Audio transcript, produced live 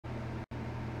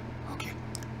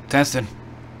Testing.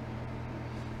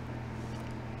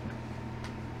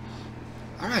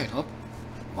 Alright, oh.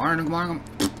 Good morning.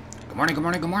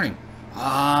 Good morning.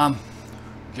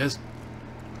 Just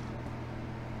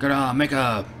gonna make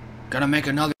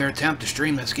another attempt to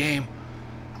stream this game.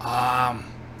 As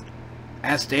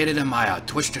stated in my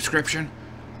Twitch description,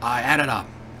 I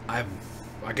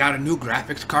got a new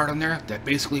graphics card on there that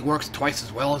basically works twice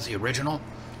as well as the original.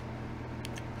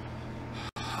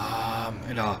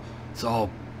 So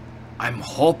I'm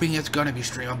hoping it's gonna be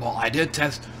streamable. I did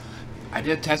test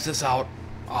this out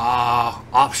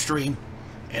off stream,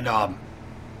 and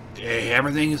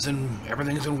everything's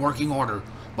in working order.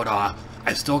 But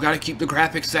I still got to keep the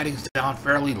graphics settings down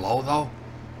fairly low though.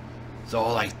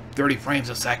 So like 30 frames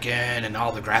a second, and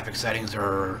all the graphic settings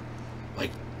are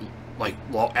like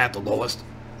low, at the lowest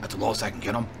I can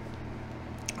get them.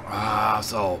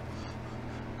 So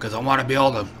because I want to be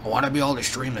able to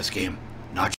stream this game,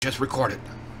 not just record it.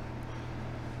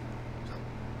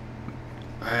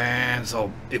 And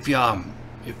so if any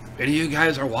of you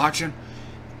guys are watching,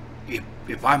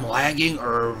 if I'm lagging,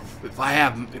 or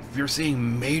if you're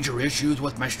seeing major issues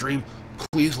with my stream,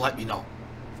 please let me know.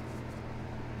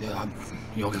 Yeah,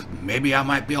 maybe I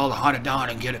might be able to hunt it down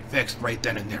and get it fixed right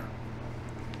then and there.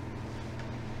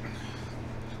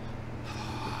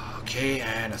 Okay,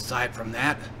 and aside from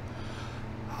that,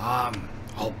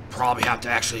 I'll probably have to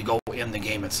actually go in the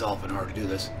game itself in order to do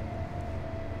this.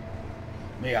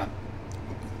 Yeah,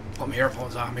 put my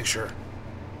earphones on, make sure.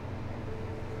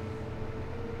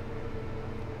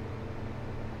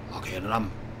 Okay, and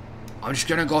I'm just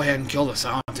gonna go ahead and kill the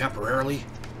sound temporarily.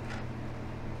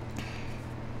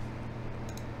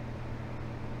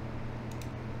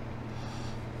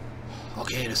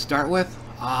 Okay, to start with,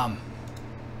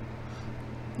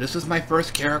 this is my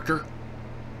first character.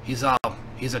 He's a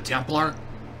Templar.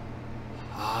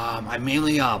 I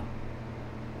mainly the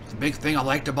big thing I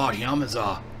liked about him is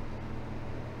I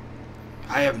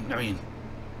can't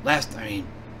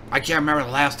remember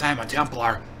the last time a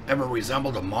Templar ever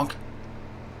resembled a monk.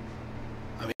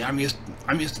 I mean, I'm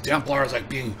used to Templars like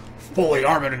being fully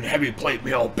armored in heavy plate,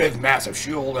 big massive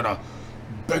shield and a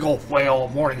big old flail,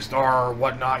 Morning Star or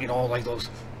whatnot, like those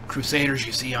Crusaders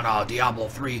you see on Diablo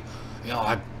 3.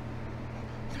 I've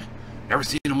never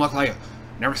seen them look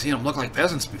like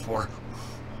peasants before,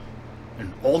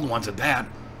 and old ones at that.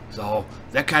 So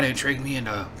that kind of intrigued me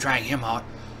into trying him out.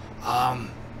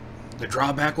 The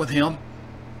drawback with him,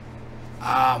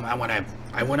 I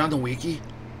went on the wiki,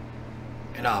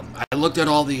 and I looked at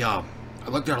a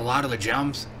lot of the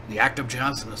gems, the active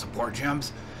gems and the support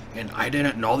gems, and I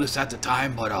didn't know this at the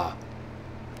time, but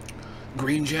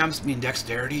green gems mean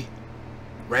dexterity,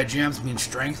 red gems mean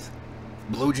strength,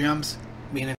 blue gems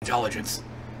mean intelligence.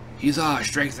 He's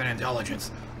strength and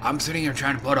intelligence. I'm sitting here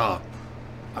trying to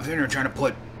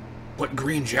put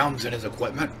green gems in his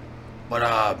equipment,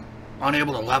 but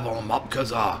unable to level him up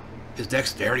because his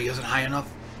dexterity isn't high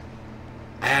enough.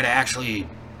 I had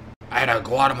to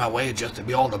go out of my way just to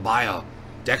be able to buy a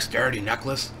dexterity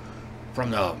necklace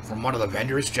from one of the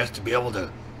vendors just to be able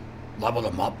to level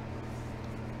them up.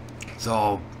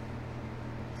 So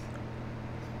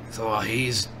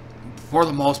he's, for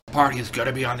the most part, he's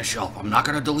gonna be on the shelf. I'm not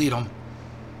gonna delete him,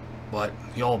 but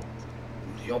he'll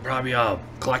probably be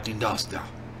collecting dust now.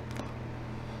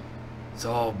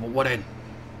 So, but what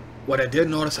I did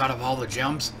notice out of all the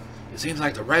gems, it seems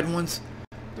like the red ones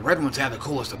have the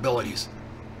coolest abilities.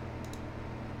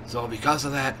 So because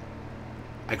of that,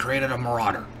 I created a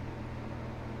Marauder.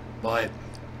 But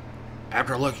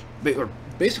after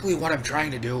basically what I'm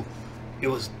trying to do, it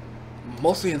was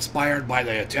mostly inspired by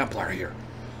the Templar here.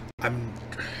 I'm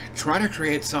trying to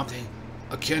create something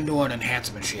akin to an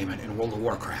enhancement shaman in World of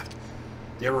Warcraft.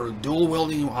 They were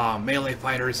dual-wielding melee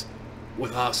fighters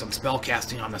with some spell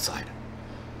casting on the side.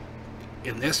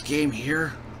 In this game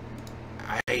here,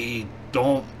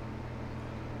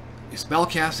 spell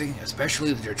casting,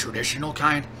 especially the traditional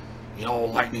kind,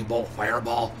 lightning bolt,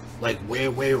 fireball, like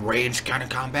way range kind of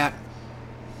combat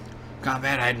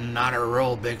I'm not a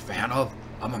real big fan of.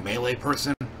 I'm a melee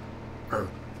person, or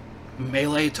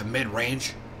melee to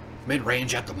mid-range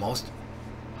at the most.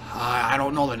 I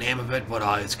don't know the name of it, but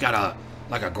it's got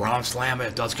like a ground slam, and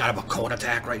it does kind of a cone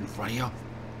attack right in front of you,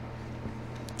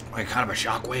 like kind of a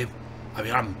shockwave. I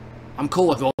mean, I'm cool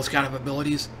with those kind of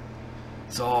abilities.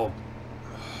 So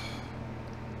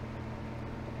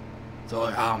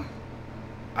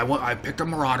I picked a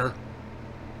Marauder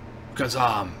because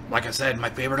like I said,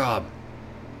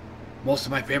 most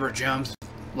of my favorite gems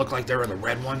look like they were the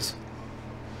red ones.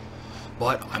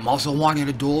 But I'm also wanting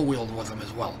to dual wield with them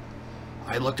as well.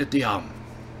 I looked at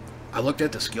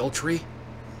the skill tree.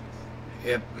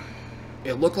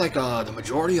 it looked like the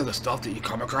majority of the stuff that you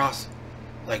come across,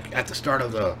 like at the start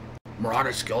of the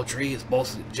Marauder skill tree, is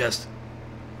mostly just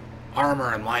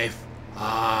armor and life,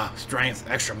 strength,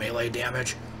 extra melee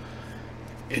damage.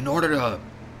 In order to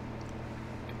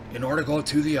go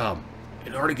to the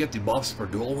in order to get the buffs for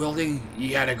dual wielding, you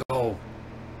gotta go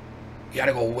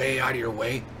way out of your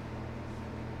way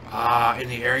in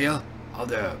the area of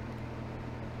the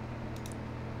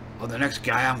next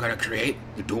guy I'm gonna create,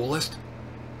 the duelist.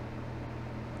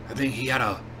 I think he had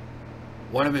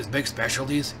one of his big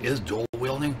specialties is dual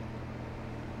wielding,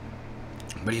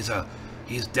 but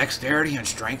he's dexterity and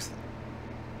strength,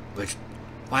 which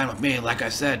fine with me. Like I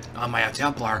said on my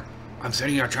Templar, I'm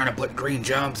sitting here trying to put green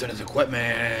gems in his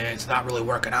equipment and it's not really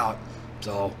working out.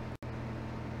 So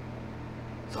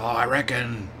I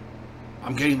reckon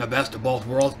I'm getting the best of both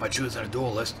worlds by choosing a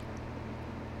duelist.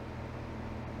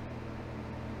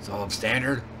 So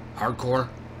standard, hardcore,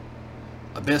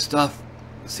 abyss stuff,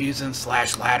 season /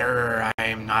 ladder,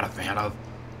 I'm not a fan of.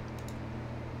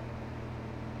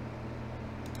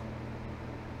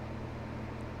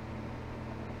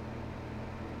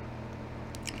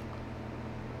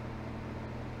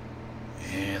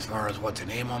 And as far as what to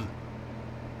name them,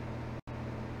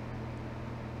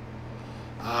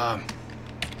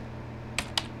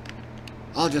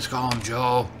 I'll just call him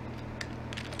Joe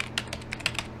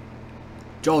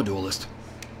Duelist.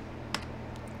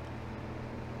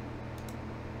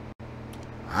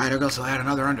 Alright, I guess I'll add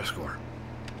another underscore.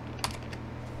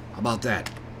 How about that?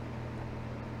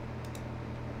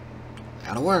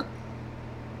 That'll work.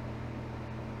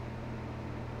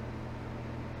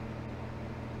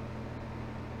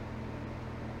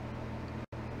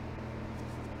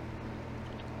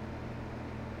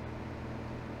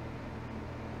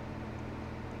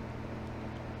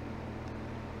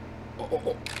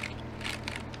 Oh.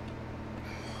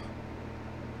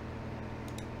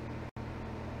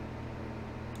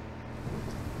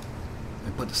 Let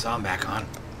me put the sound back on.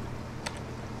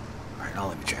 Alright, now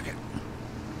let me check it.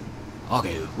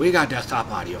 Okay, we got desktop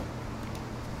audio.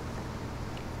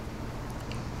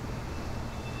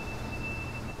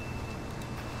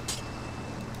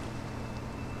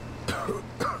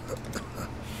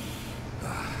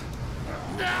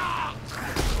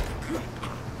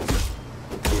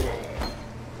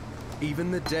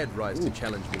 Even the dead rise to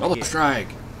challenge me. Double strike.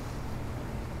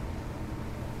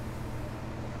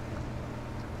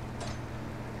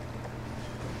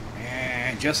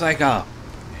 And just like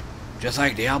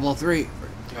Diablo 3,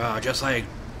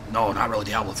 no, not really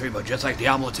Diablo 3, but just like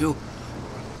Diablo 2,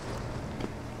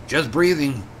 just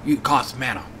breathing costs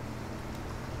mana.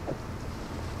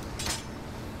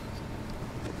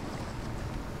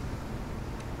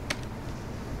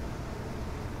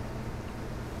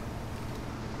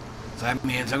 So that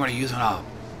means I'm going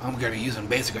to be using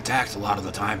basic attacks a lot of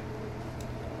the time.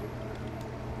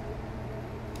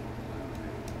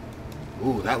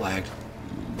 Ooh, that lagged.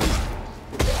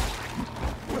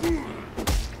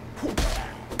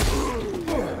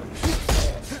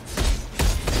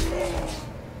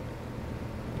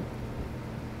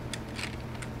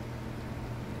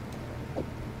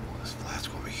 This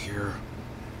flask over here.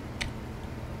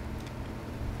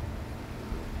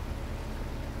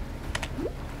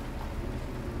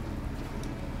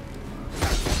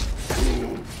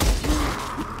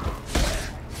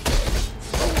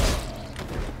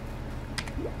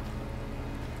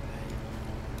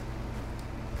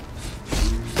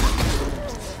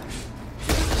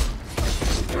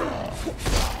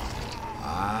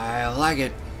 Like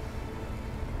it.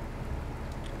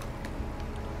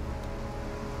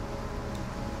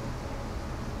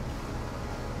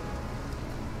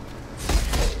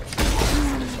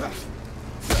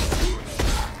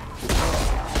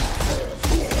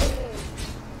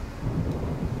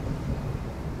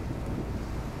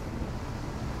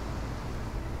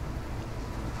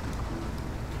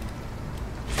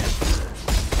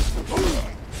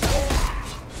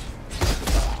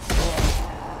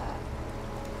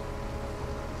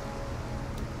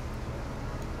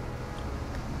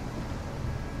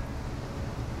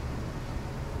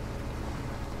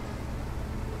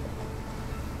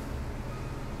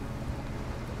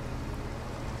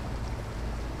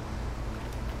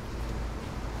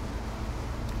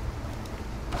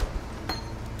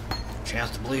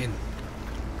 Chance to bleed.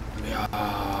 Let me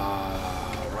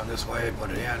run this way,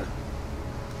 put it in.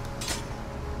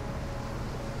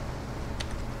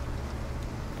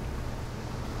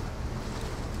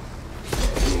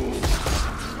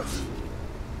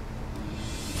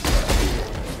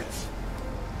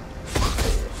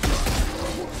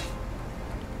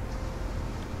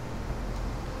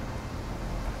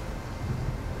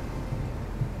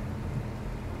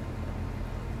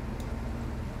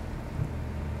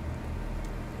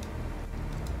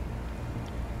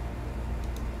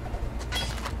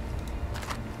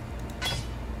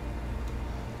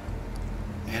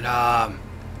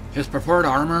 his preferred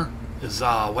armor is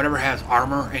whatever has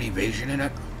armor and evasion in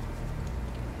it.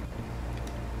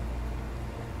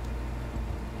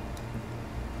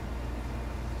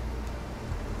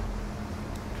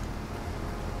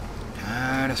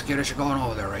 Kind of skittish going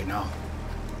over there right now.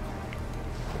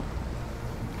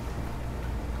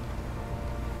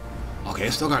 Okay,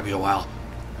 it's still gonna be a while.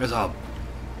 There's a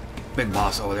big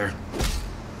boss over there.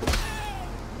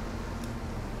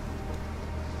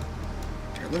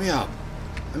 Here,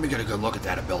 let me get a good look at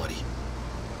that ability.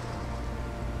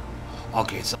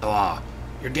 Okay, so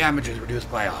your damage is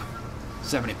reduced by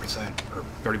 70% or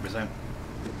 30%.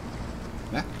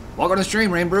 Yeah. Welcome to the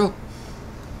stream, Rain Brew.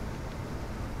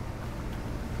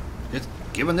 Just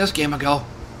giving this game a go.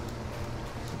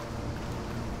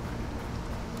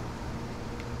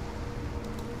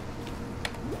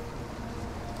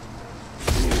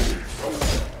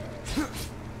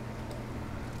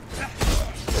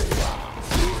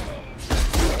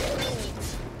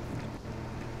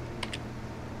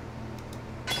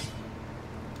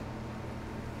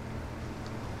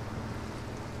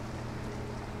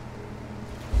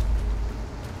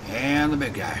 And the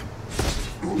big guy.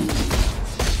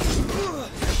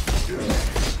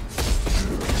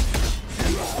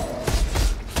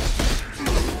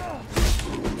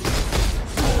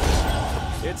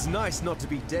 It's nice not to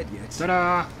be dead yet.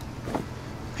 Ta-da!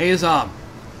 Hey, is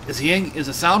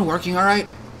the sound working all right?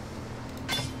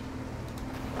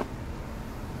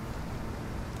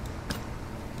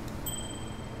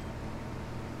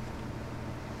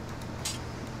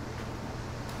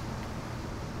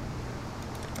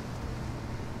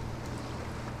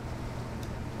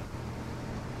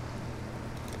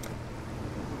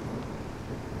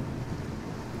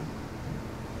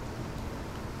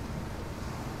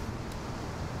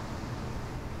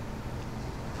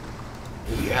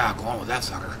 Yeah, go on with that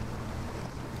sucker.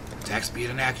 Attack speed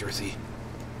and accuracy.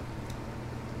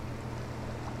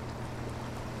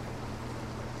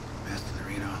 Best in the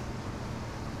arena.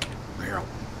 Here.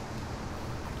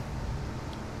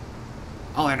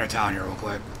 I'll enter town here real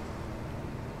quick.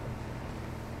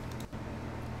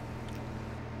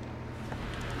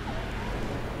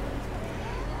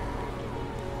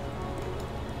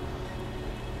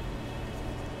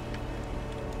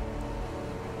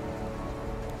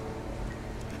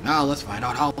 Now let's find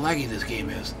out how laggy this game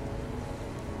is.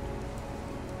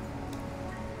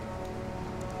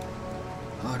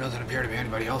 Oh, it doesn't appear to be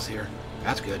anybody else here.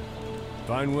 That's good.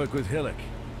 Fine work with Hillock.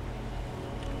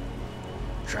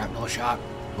 Shrapnel shot.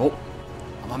 Oh,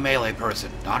 I'm a melee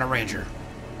person, not a ranger.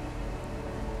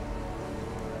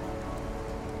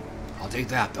 I'll take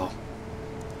that though.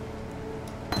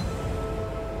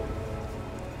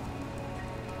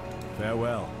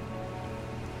 Farewell.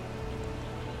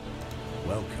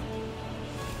 Welcome.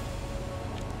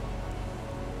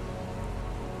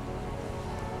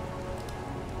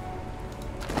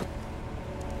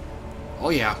 Oh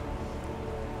yeah.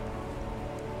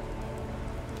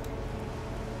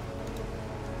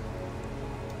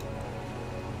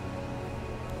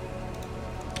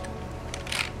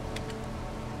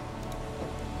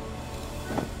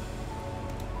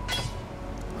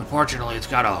 Unfortunately, it's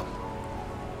got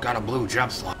a blue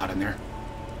jump slot in there.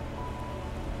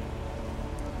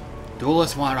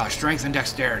 Duelists want strength and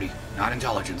dexterity, not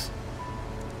intelligence.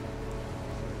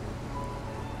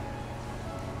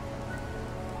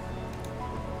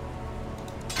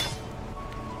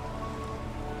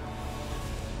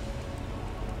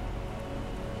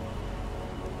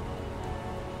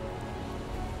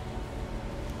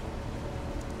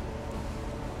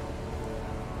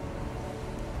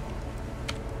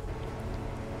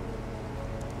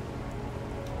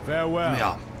 Farewell.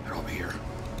 Yeah, they're over here.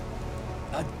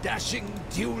 A dashing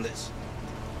duelist.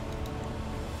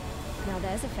 Now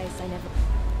there's a face I never...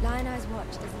 Lion Eye's watch,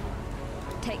 isn't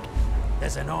it? Take...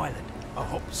 There's an island, a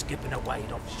hop, skip and a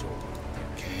wade offshore.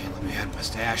 Okay, let me add my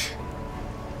stash.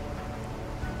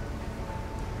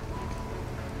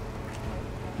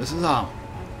 This is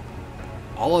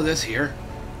all of this here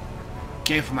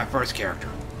came from my first character.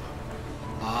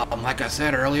 Like I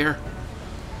said earlier,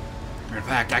 or in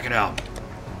fact, I could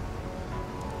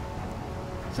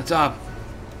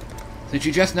since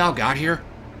you just now got here,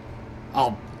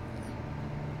 I'll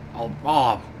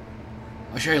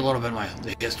show you a little bit of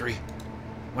the history.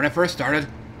 When I first started,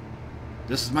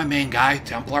 this is my main guy,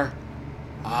 Templar.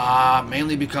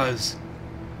 Mainly because,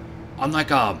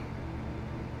 unlike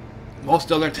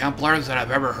most other Templars that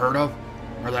I've ever heard of,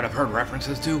 or that I've heard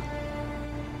references to,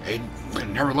 they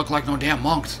never look like no damn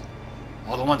monks.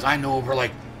 All the ones I know were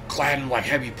like clad in like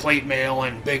heavy plate mail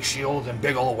and big shields and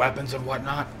big old weapons and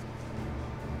whatnot.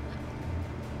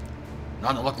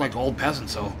 None that looked like old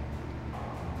peasants, so.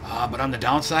 But on the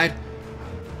downside,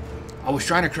 I was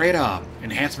trying to create a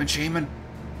enhancement shaman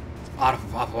out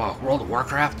of World of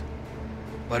Warcraft,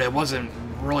 but it wasn't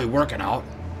really working out.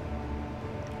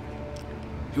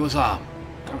 He was I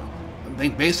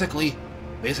think basically,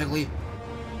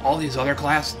 all these other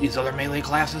melee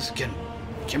classes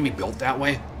can be built that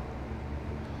way,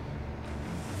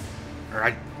 or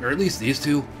at least these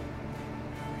two.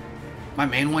 My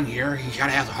main one here, he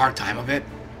kind of has a hard time of it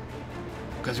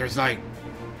because there's like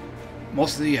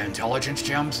most of the intelligence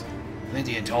gems. I think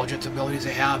the intelligence abilities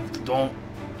they have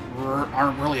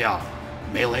aren't really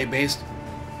melee based.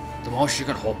 The most you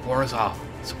can hope for is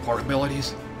support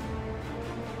abilities.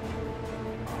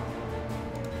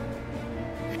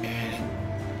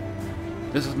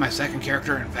 This is my second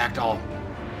character. In fact, I'll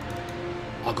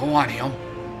go on him.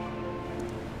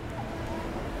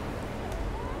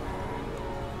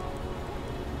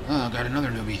 Oh, got another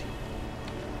newbie.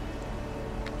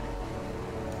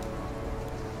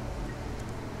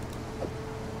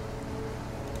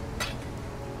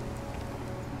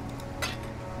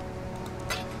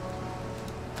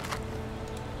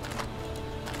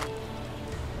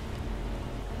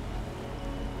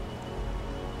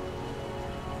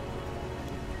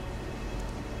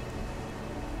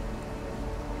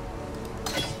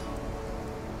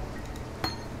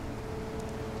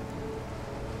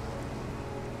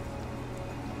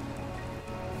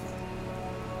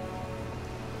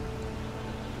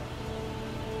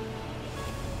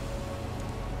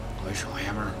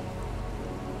 Hammer.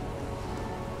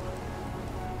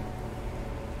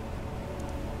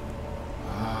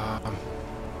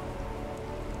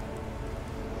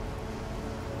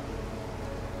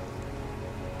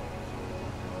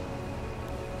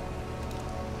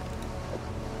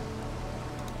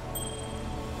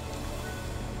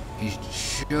 He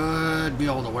should be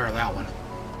able to wear that one.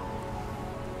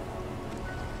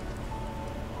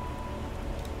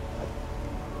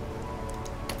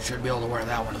 Should be able to wear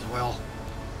that one as well.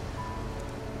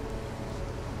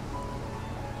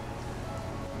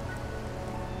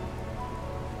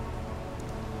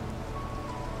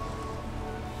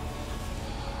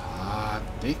 I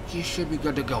think you should be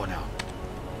good to go now.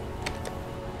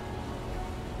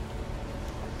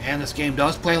 And this game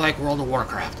does play like World of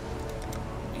Warcraft.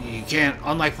 You can't,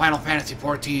 unlike Final Fantasy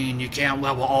XIV, you can't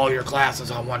level all your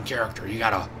classes on one character. You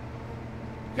gotta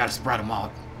spread them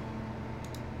out.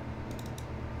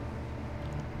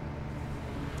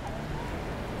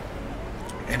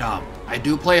 And I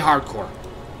do play hardcore.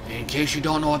 In case you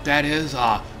don't know what that is,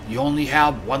 you only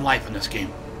have one life in this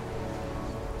game.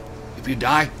 If you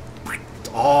die, it's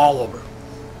all over.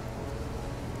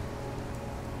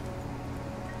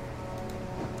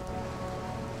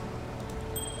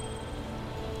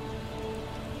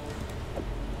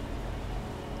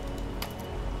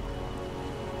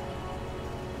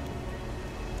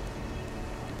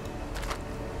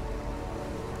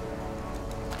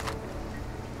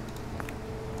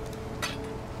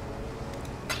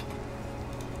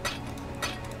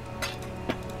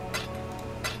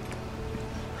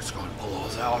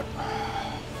 Out.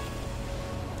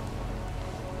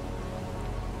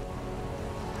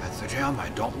 That's the gem I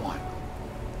don't want.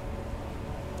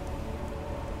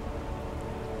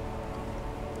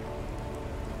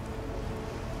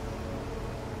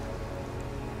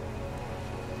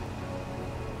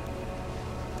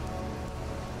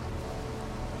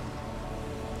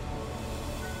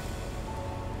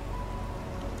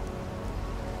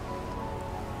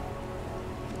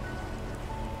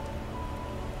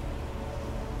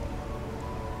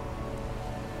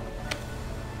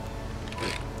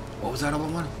 What was that other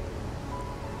one?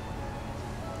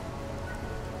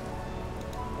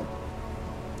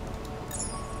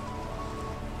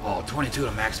 Oh, 22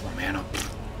 to maximum mana.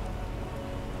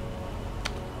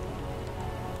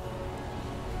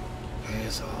 Okay,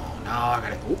 so now I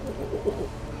gotta... Ooh.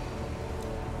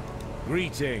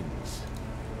 Greetings.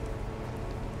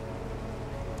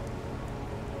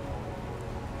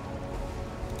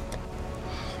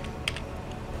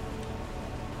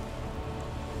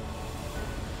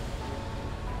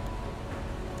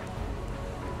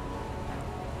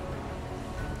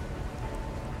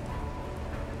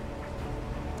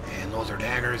 Those are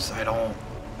daggers. I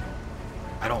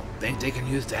don't think they can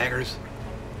use daggers.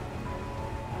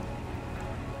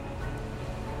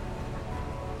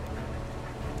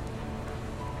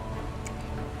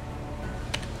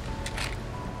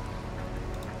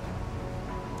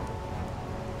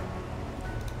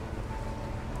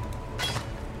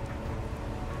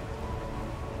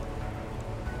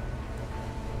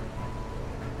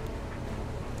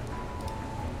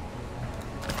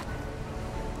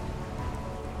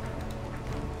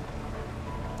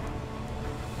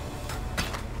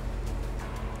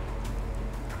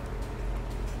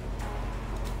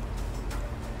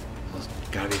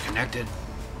 connected.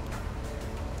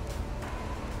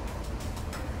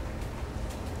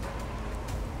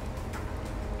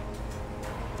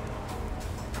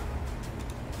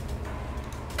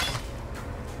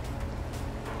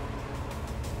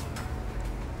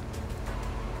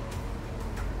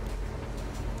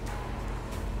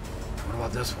 What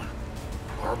about this one?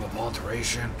 Orb of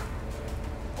alteration.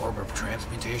 Orb of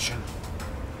transmutation.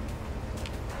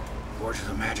 Forges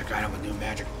a magic item with new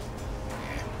magic.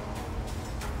 Yeah.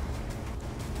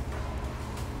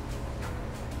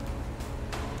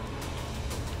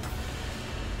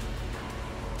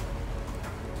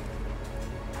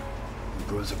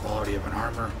 Improves the quality of an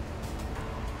armor.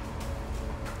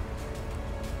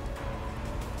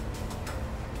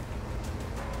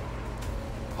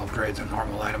 Upgrades a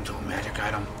normal item to a magic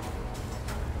item.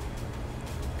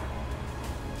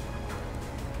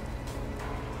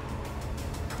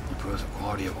 Improves the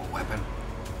quality of a weapon.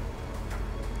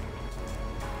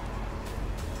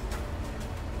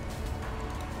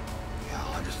 Yeah,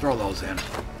 I'll just throw those in.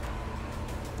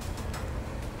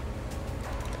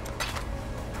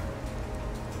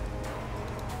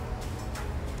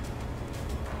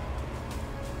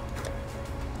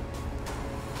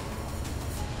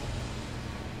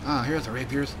 Ah, here's the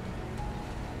rapiers.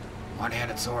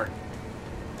 One-handed sword.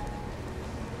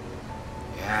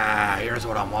 Yeah, here's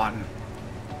what I'm wanting.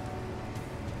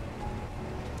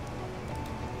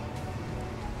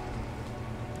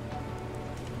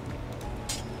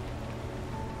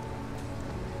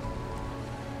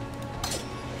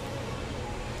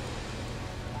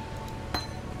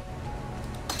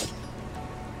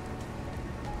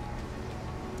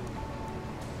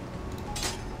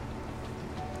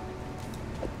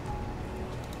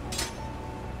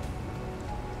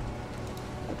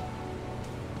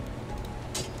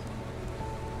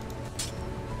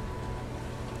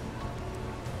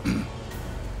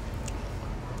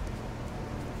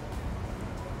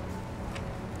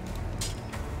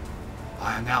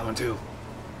 And that one too.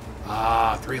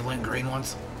 3 link green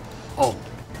ones. Oh,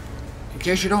 in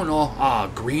case you don't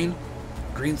know, green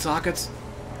sockets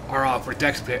are for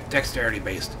dexterity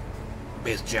based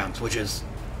gems, which is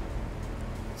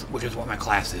what my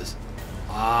class is.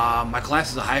 My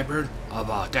class is a hybrid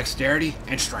of dexterity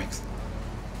and strength.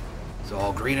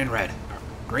 So green and red.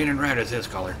 Green and red is his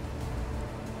color.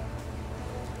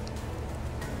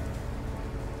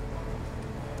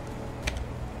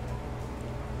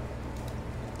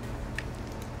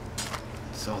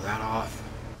 Sell that off.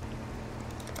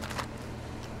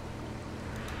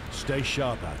 Stay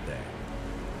sharp out there.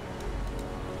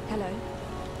 Hello.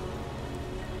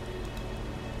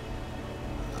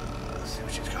 Let's see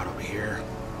what she's got over here.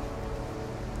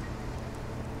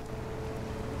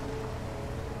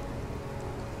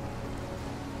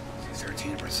 See,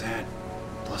 13%.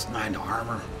 Plus 9 to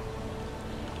armor.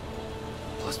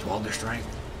 Plus 12 to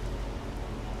strength.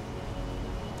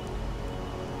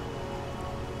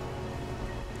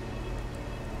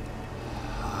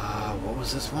 What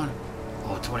was this one?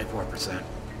 Oh, 24%.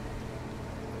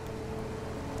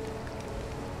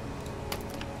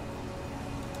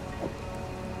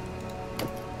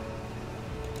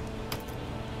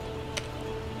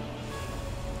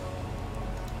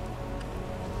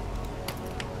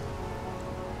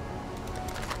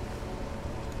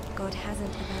 God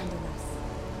hasn't abandoned us.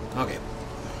 Okay.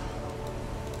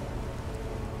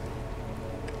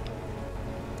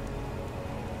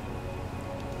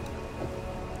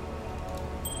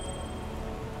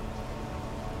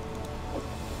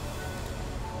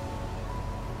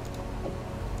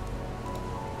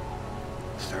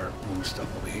 Start moving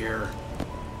stuff over here.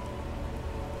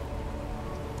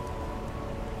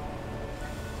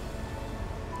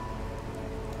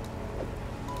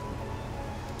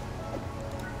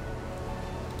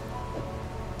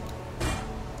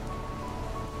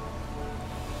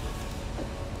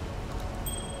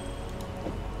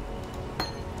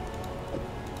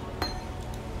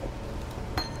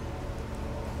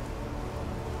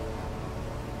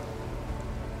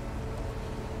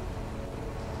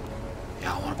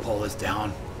 Pull this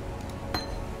down.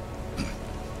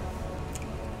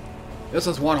 This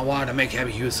is one I wanted to make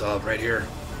heavy use of right here.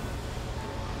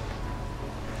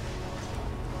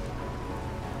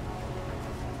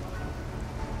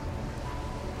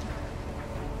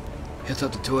 Hits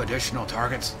up to 2 additional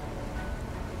targets.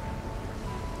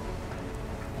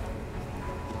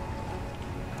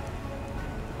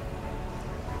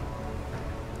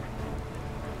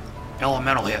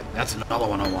 Elemental hit. That's another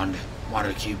one I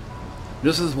wanted to keep.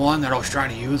 This is one that I was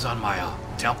trying to use on my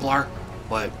Templar,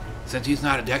 but since he's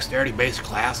not a dexterity-based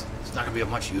class, it's not going to be of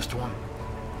much use to him.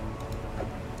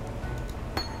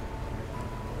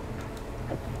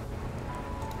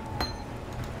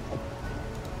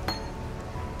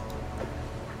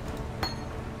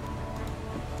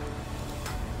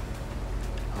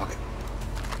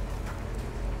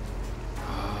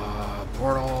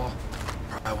 portal.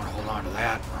 Probably want to hold on to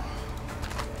that.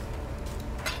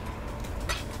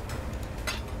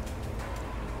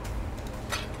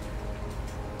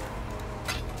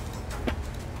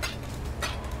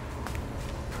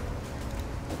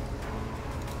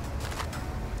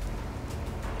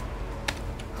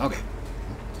 Okay,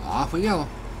 off we go.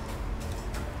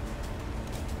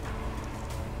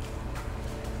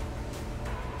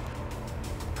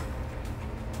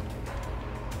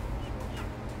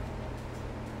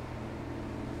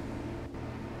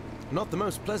 Not the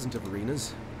most pleasant of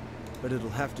arenas, but it'll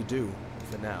have to do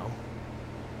for now.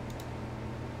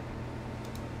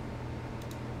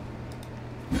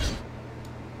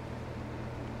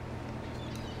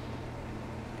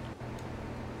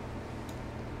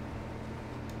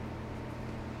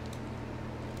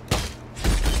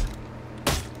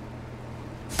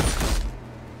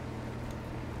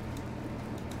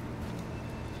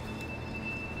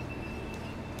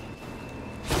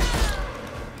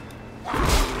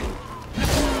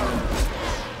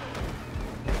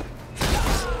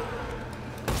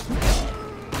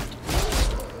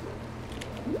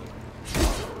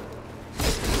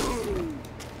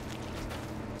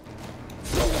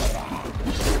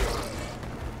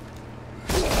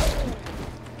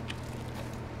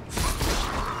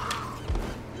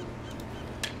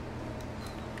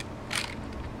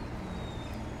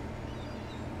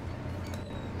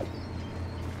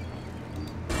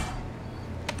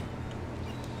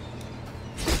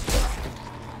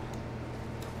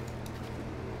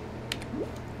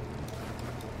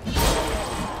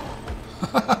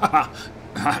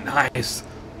 Nice.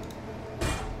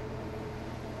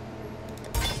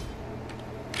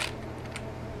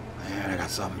 And I got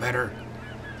something better.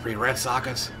 3 red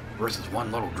sockets versus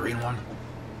 1 little green one.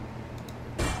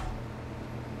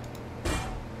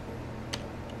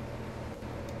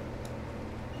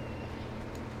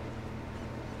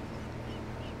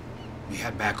 We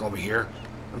head back over here.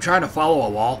 I'm trying to follow a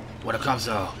wall when it comes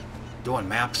to doing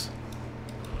maps.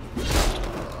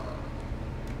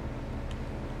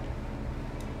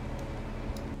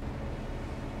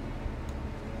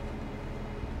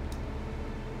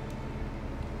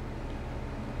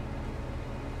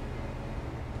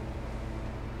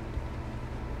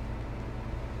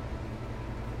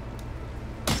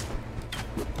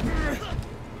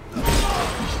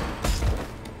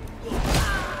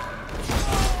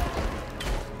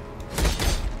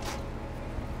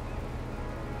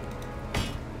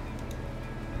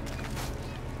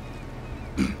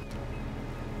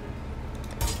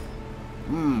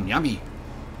 Yummy.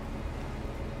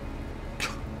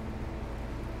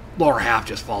 Lower half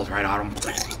just falls right on him.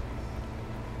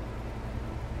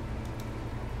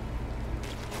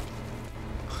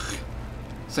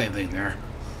 Same thing there.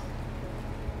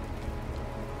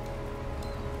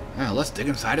 Now let's dig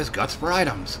inside his guts for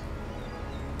items.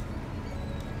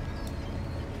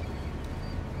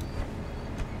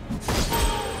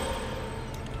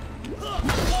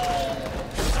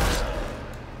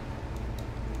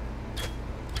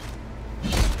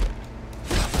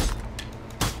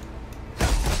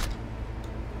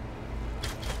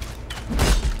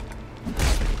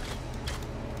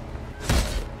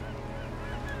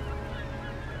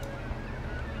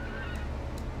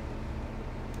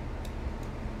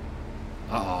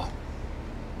 Uh-oh.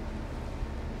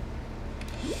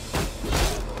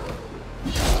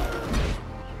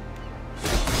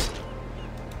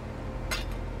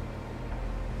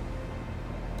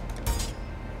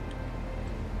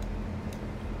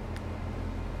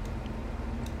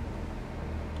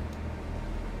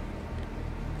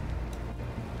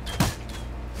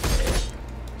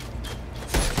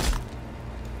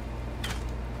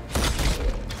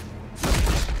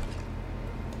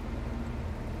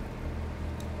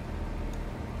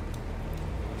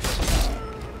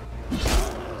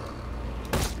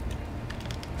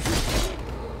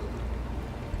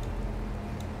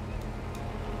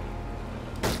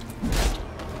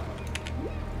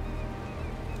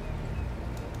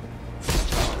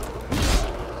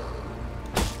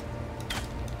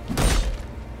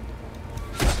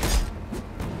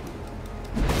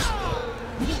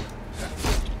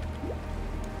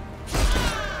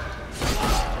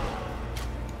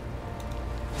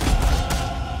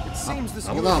 Seems this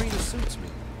Level new up. arena suits me.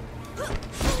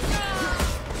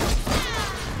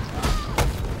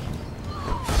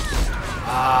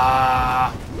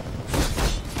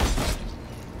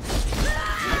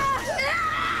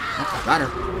 Oh, got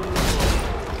her.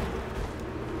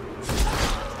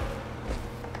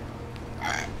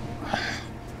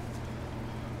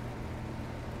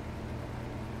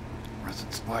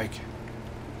 Rusted spike.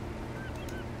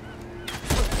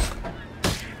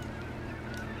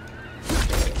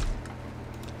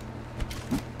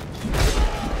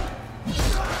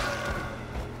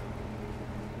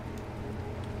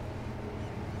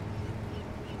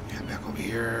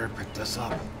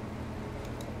 up.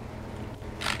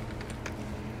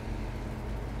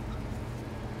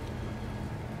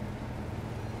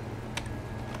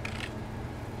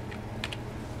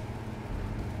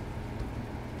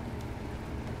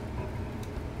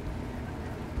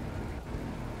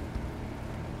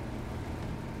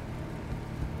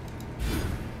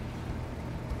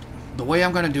 The way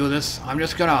I'm going to do this, I'm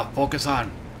just going to focus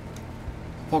on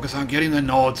getting the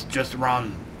nodes just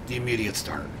around the immediate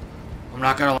start. I'm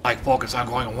not going to like focus on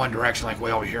going in one direction like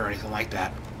way over here or anything like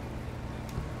that.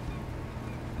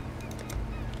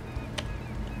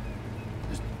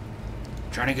 Just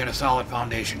trying to get a solid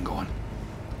foundation going.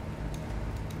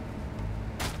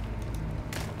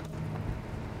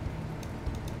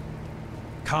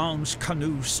 Khan's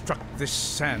canoe struck this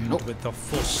sand with the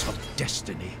force of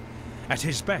destiny. At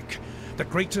his beck, the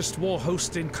greatest war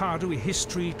host in Kardui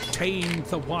history tamed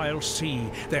the wild sea,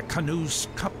 their canoes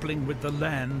coupling with the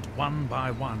land one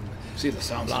by one. See the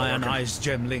sounds. Lion-eyed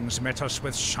gemlings met us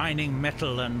with shining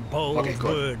metal and bold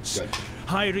words. Good.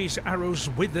 Hyri's arrows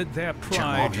withered their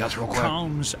pride.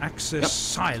 Khan's axes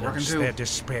silenced their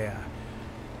despair.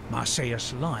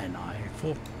 Marseilles Lion-eye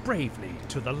fought bravely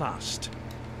to the last.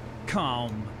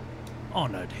 Khan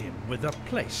honored him with a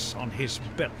place on his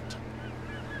belt.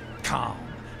 Khan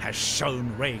has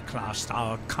shown Rayclast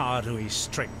our Kardui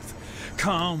strength.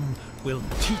 Khan will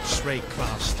teach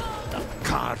Rayclast the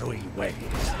Kardui way.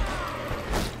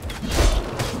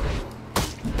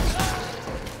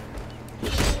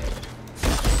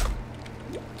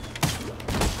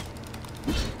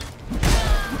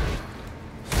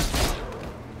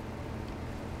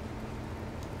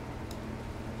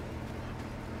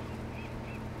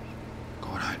 Go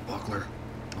ahead, buckler.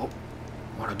 Nope.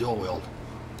 Want to dual wield.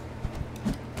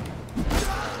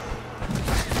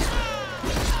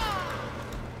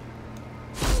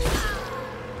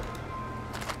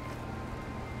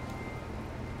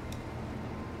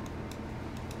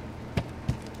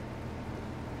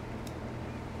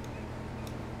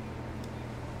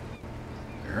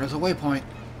 There's a waypoint.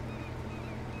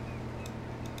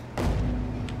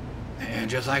 And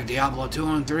just like Diablo 2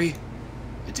 and 3,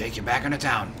 it take you back into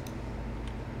town.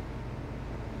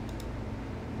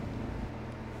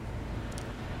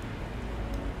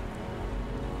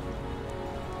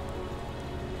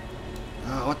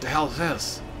 What the hell is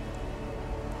this?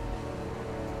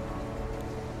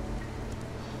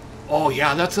 Oh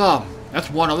yeah, that's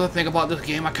one other thing about this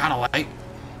game I kind of like.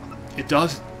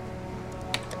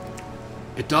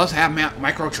 It does have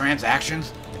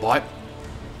microtransactions, but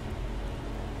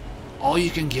all you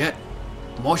can get,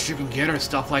 most you can get are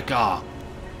stuff like,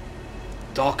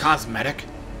 it's all cosmetic.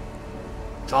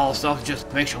 It's all stuff that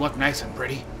just makes you look nice and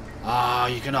pretty.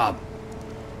 You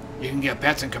can get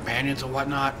pets and companions and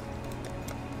whatnot.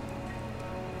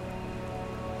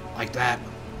 Like that.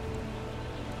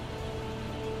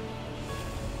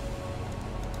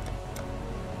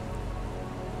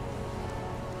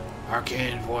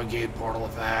 Arcane, Void Gate, Portal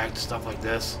Effect, stuff like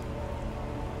this.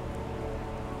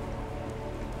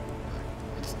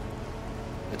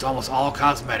 It's almost all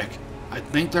cosmetic. I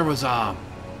think there was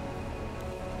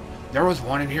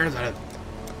one in here that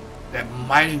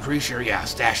might increase your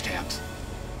stash tabs.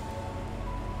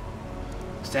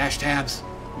 Stash tabs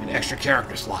and extra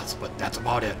character slots, but that's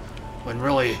about it. When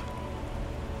really,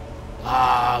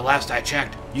 last I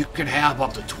checked, you can have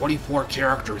up to 24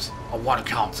 characters on one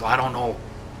account. So I don't know.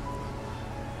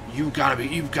 You've got to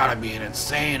be an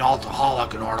insane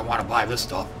alcoholic in order to want to buy this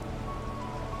stuff.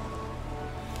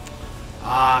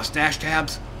 Stash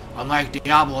tabs, unlike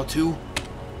Diablo 2.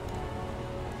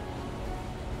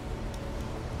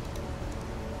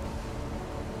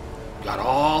 Got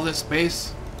all this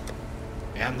space,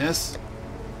 and this,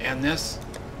 and this,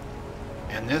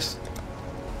 and this,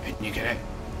 and you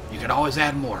can always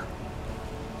add more.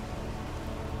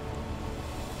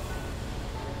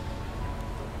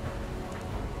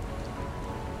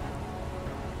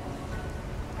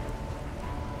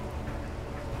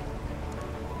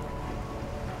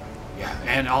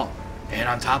 And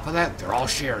on top of that, they're all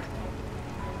shared.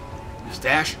 Your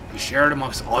stash is shared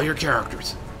amongst all your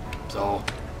characters. So,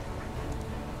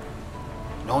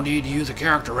 no need to use a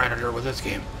character editor with this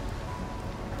game.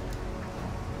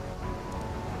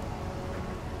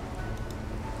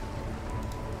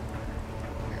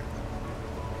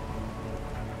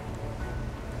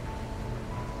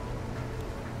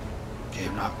 Okay,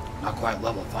 not quite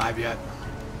level 5 yet.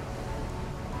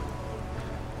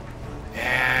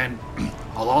 And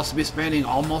I'll also be spending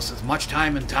almost as much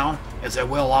time in town as I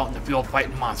will out in the field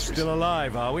fighting monsters. Still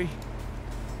alive, are we?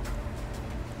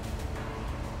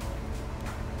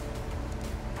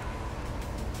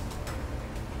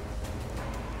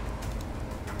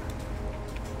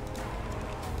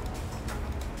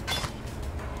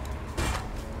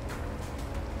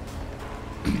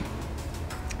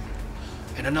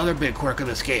 And another big quirk of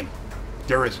this game,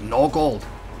 there is no gold.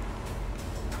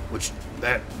 Which,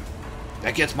 that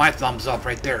gets my thumbs up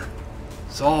right there.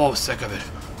 So sick of it.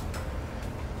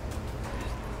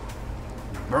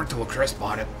 Burnt to a crisp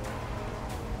on it.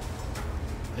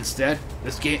 Instead,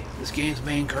 this game's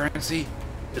main currency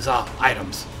is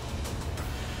items.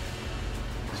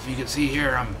 If you can see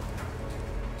here, I'm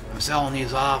selling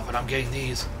these off, and I'm getting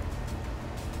these.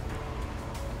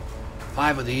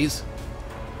 5 of these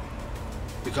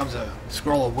becomes a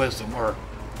scroll of wisdom, or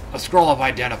a scroll of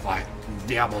identify in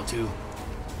Diablo 2.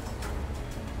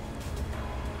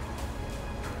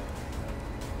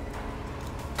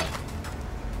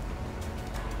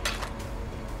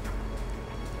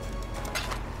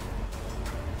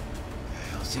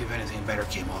 Let's see if anything better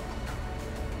came up.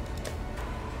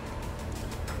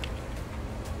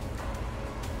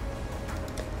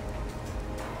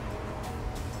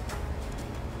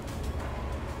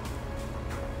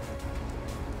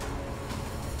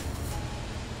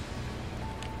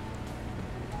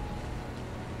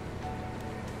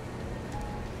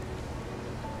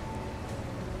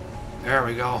 There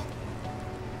we go.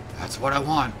 That's what I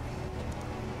want.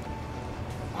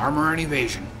 Armor and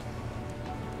evasion.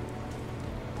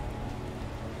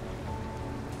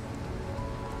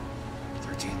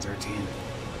 $13.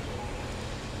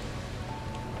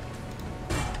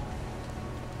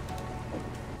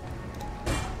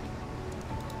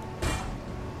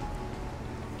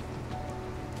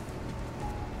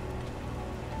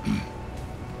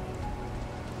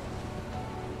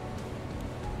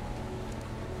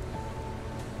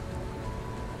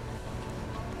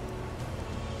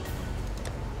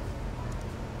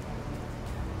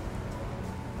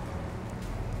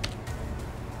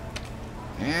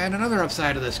 And another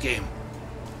upside of this game.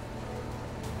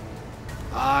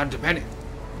 Depending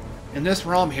in this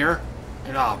realm here,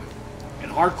 in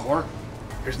hardcore,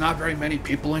 there's not very many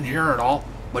people in here at all.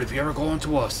 But if you ever go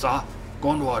into a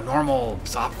normal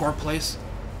softcore place,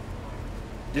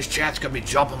 this chat's gonna be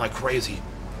jumping like crazy.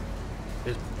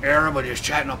 Everybody is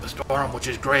chatting up a storm, which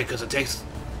is great because it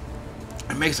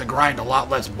makes the grind a lot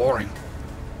less boring.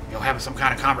 You know, having some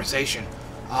kind of conversation.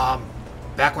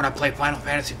 Back when I played Final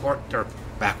Fantasy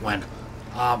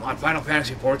on Final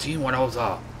Fantasy 14, when I was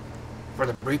for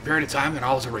the brief period of time that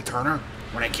I was a returner,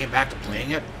 when I came back to playing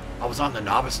it, I was on the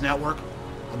Novice Network.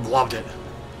 I loved it.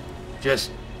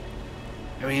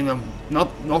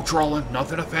 No trolling,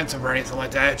 nothing offensive or anything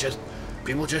like that. Just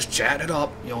people just chatting it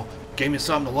up. You know, gave me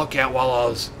something to look at while I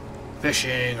was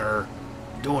fishing or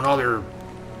doing other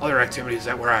activities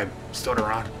where I stood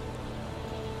around.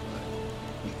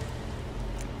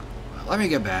 Let me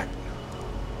get back.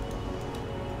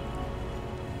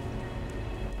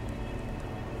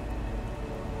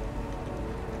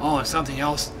 Oh, and something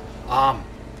else.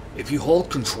 If you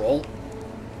hold control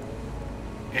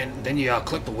and then you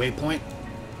click the waypoint,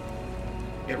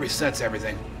 it resets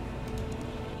everything.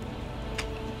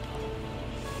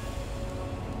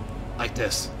 Like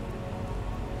this.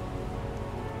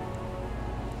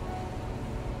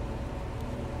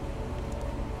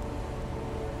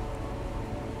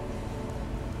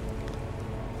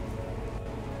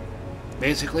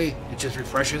 Basically, it just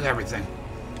refreshes everything.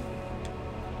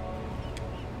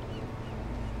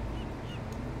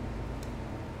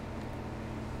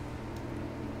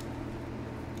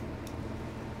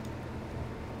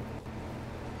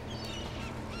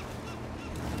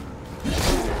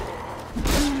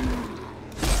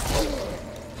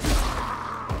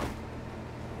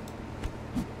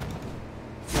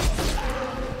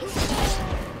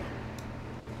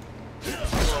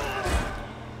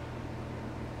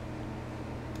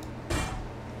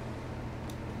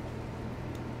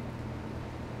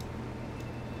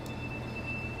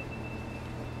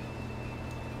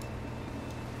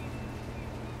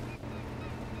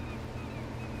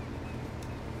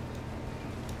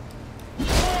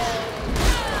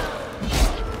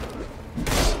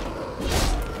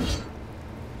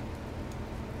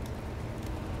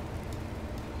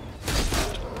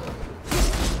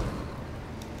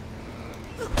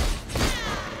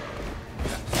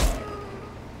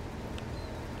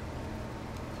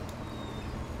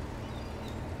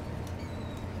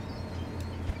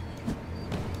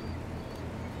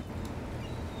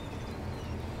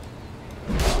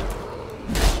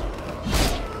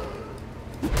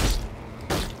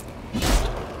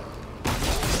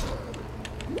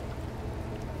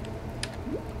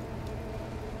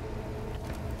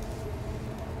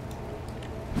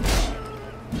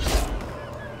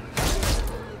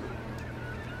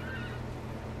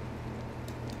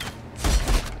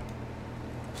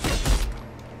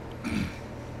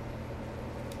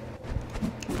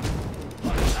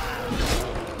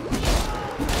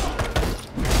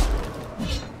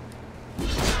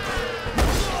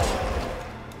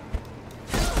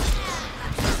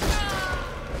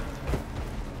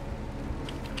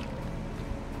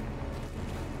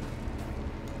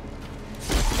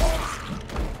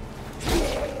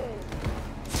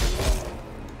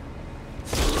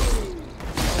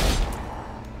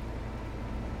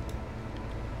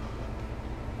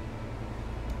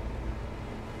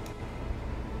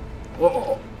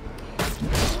 Oh.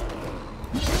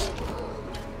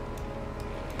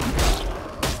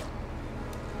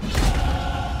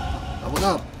 Level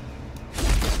up.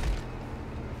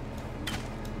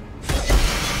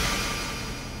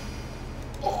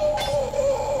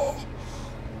 Oh.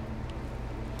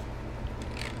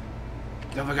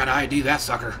 Definitely gotta ID that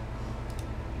sucker.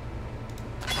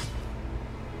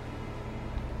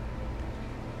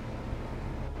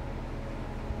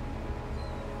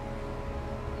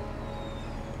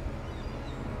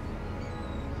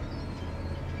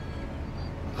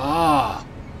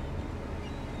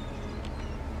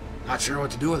 Not sure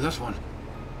what to do with this one.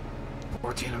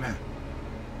 14 a minute.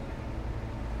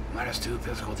 -2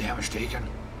 physical damage taken.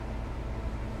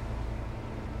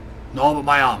 No, but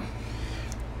my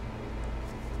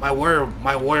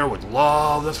warrior would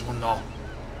love this one though.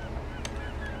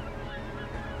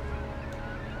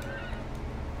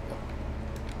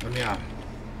 Let me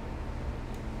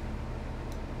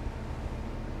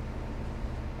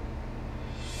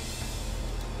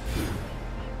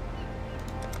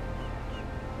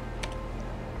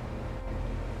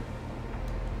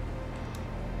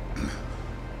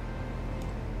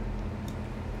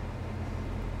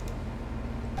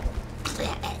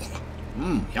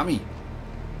yummy.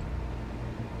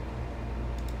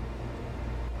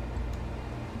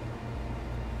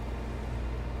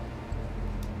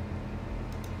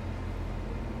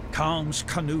 Khan's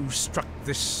canoe struck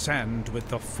this sand with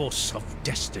the force of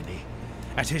destiny.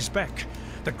 At his beck,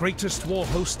 the greatest war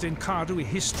host in Karui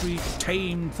history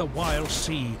tamed the wild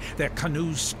sea, their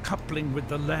canoes coupling with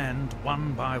the land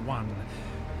one by one.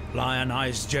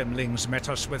 Lion-eyes gemlings met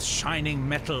us with shining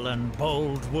metal and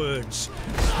bold words.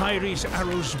 Hyri's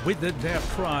arrows withered their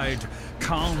pride.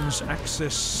 Khan's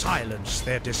axes silenced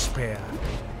their despair.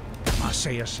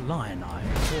 Marseilles Lion-eye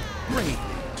fought bravely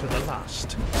to the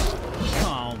last.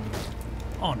 Khan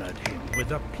honored him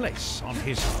with a place on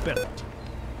his belt.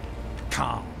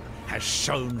 Khan has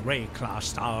shown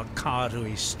Rayclast our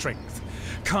Karui strength.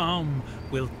 Khan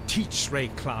will teach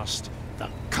Rayclast the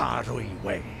Karui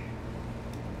way.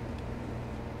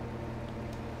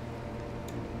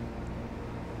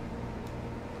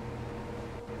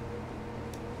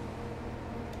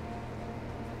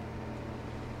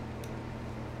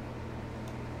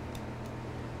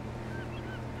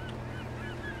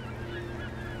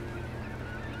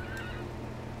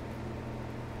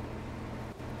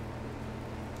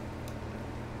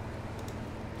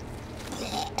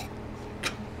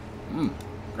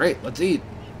 Great, let's eat.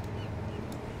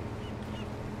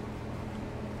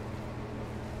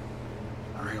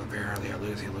 Alright, apparently I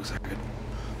lose. He looks like it.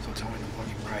 So tell me the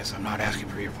fucking price. I'm not asking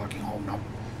for your fucking home number.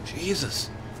 Jesus.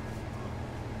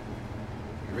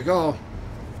 Here we go.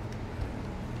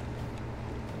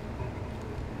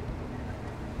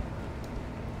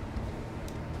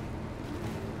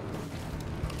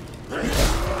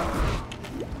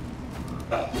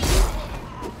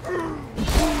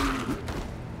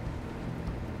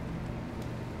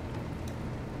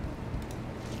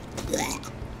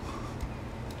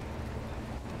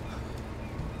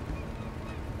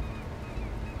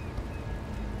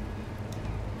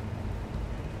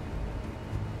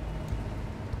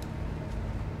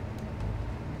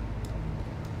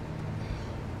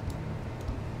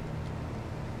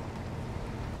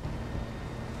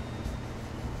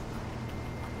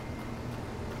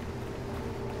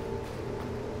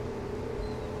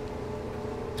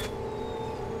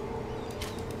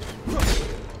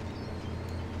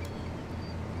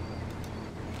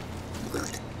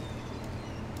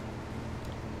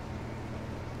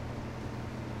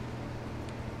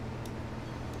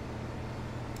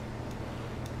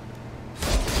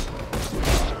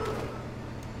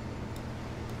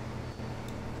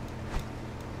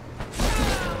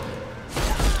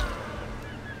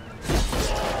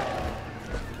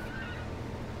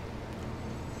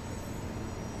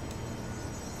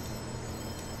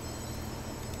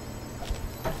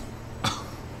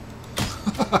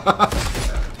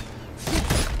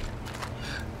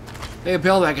 They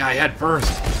impaled that guy head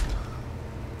first.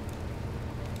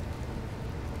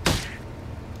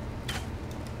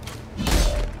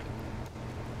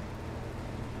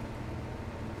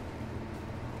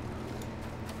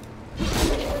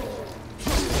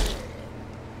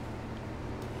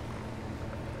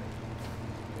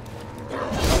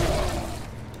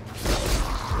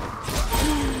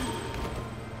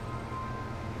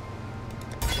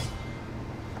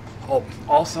 Oh,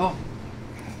 also,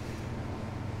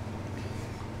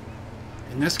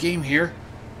 in this game here,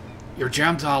 your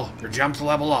gems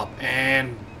level up,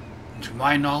 and to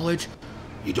my knowledge,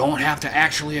 you don't have to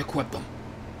actually equip them.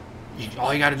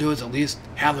 All you got to do is at least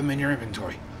have them in your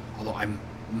inventory. Although I'm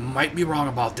Might be wrong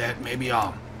about that. Maybe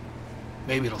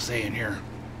it'll say in here.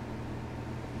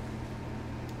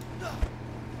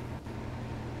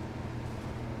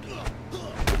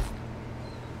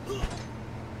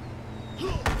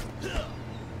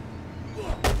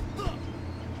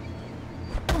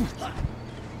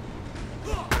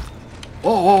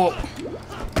 Oh,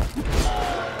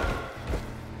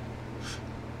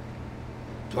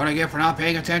 that's what I get for not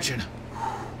paying attention.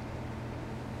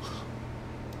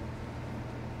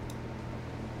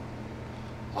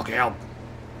 Okay,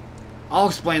 I'll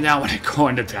explain that when I go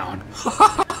into town.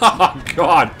 Oh,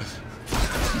 God.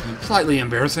 Slightly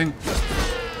embarrassing.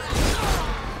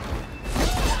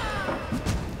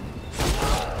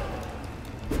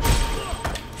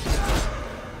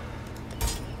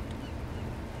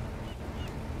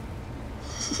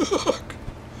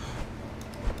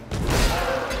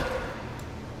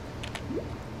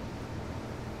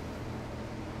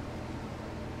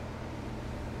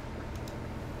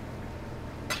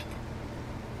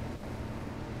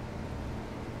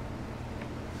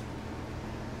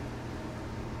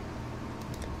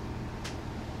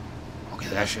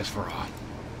 That's just for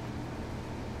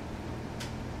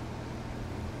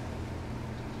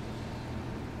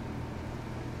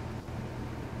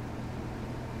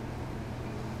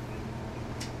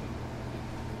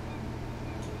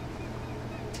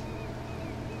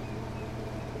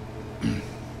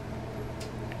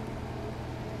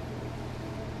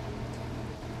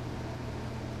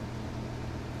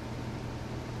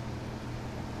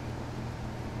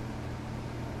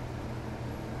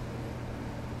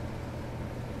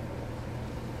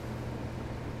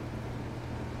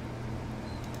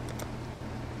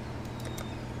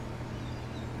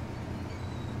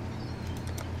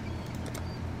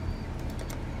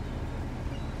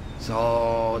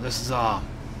So this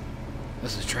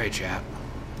is trade chat.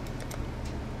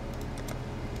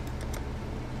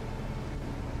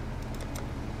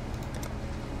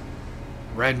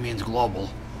 Red means global.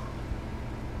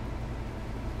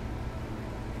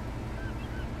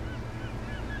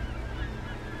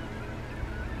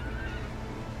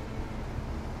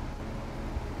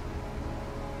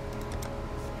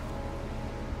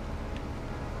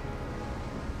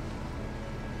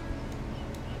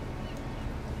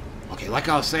 Okay, like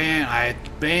I was saying, I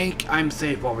think I'm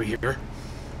safe over here.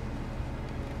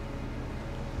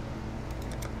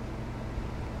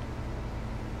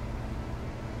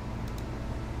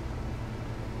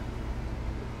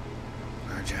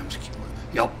 Gems.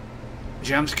 Yep.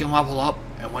 Gems can level up,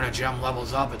 and when a gem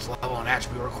levels up, its level and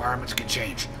attribute requirements can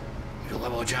change. If you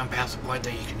level a gem past the point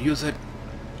that you can use it,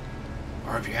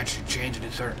 or if you actually change it,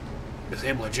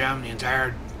 disable a gem, the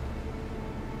entire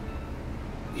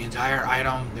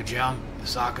item, the gem is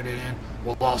socketed in,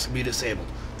 will also be disabled.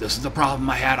 This is the problem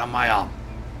I had on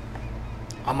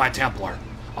my Templar.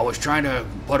 I was trying to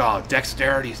put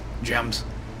dexterity gems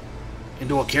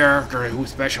into a character who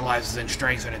specializes in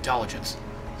strength and intelligence.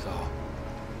 So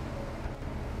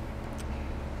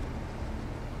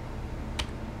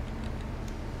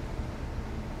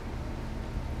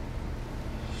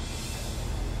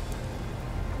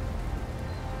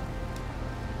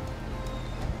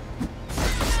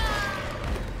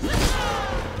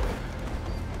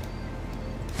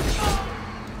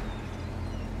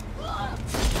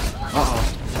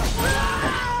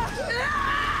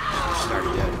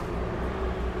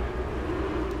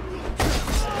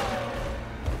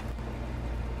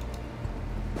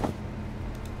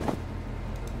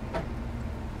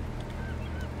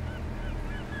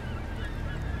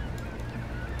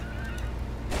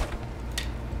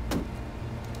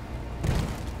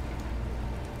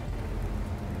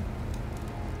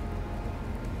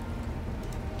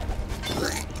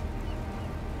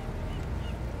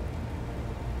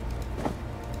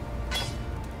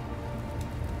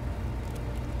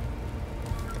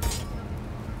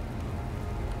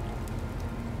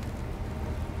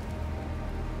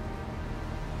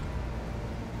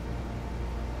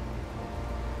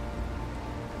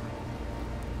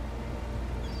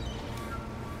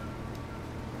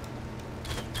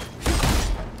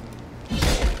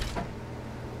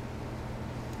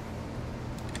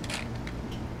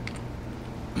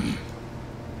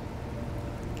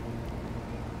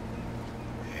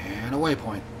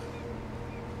waypoint.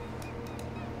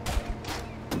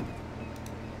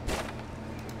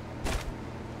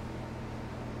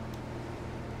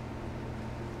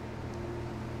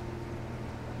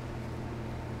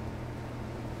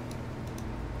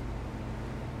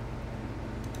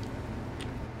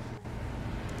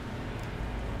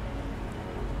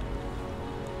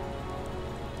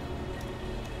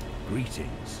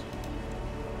 Greetings.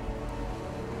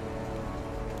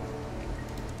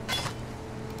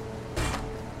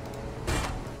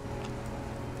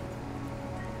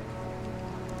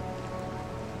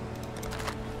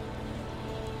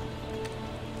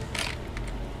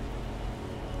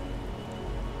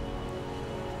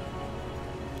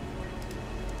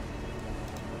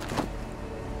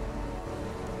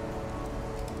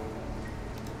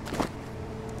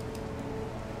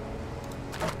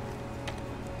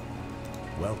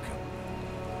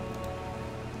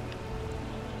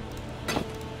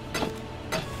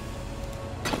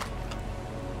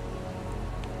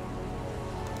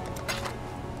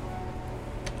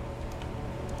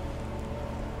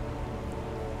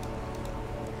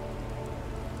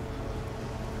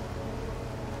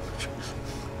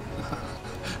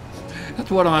 That's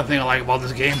one other thing I like about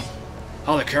this game.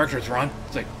 How the characters run.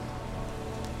 It's like...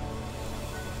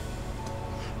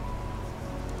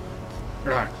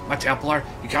 My Templar,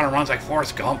 he kind of runs like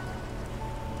Forrest Gump.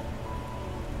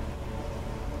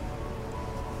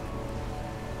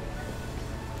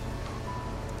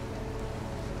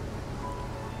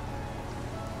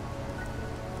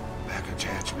 Back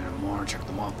attachment and more, check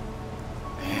them up.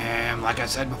 And like I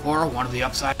said before, one of the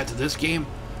upsides of this game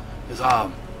is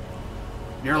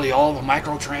nearly all the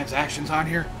microtransactions on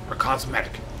here are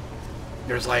cosmetic.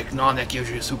 There's like none that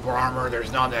gives you super armor,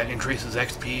 there's none that increases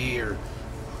XP, or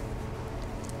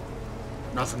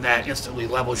nothing that instantly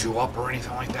levels you up or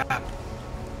anything like that.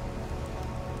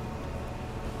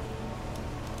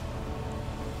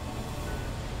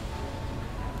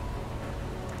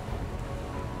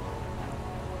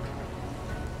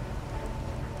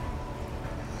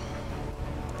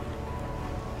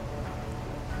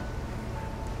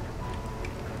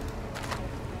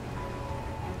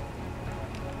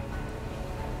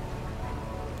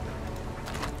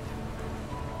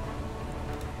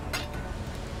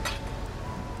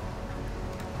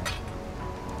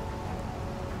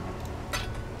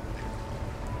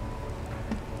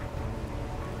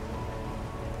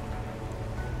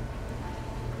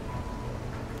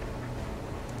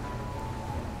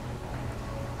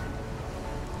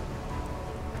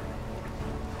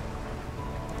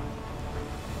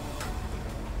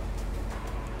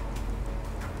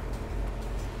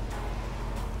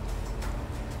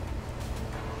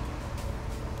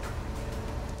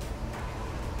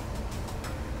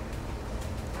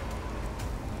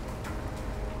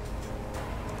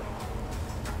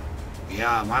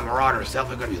 Yeah, my Marauder is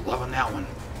definitely going to be loving that one.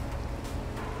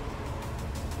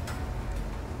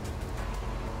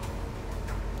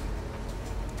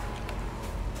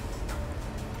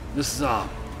 This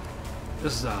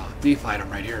is a beef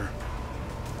item right here.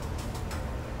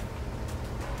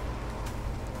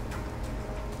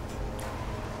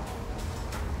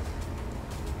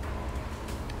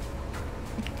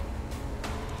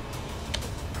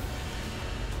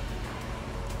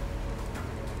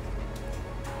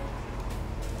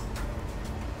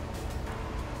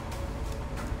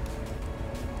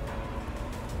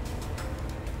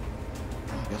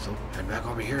 So head back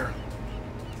over here.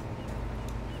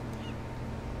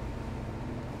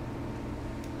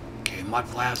 Okay, Mud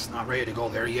Flats, not ready to go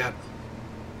there yet.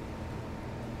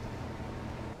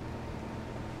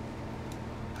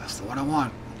 That's the one I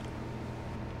want.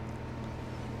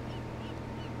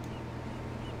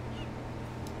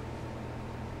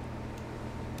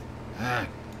 Ah,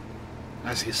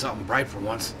 I see something bright for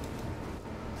once.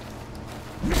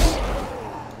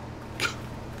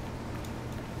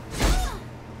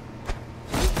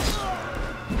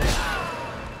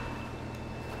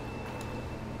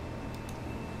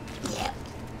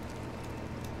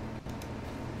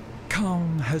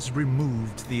 Has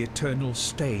removed the eternal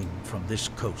stain from this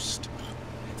coast.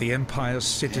 The Empire's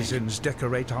citizens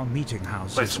decorate our meeting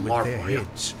houses with their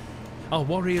heads. Our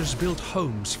warriors build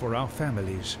homes for our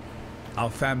families. Our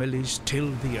families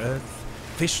till the earth,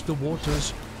 fish the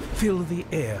waters, fill the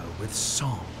air with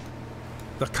song.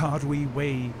 The Kardwi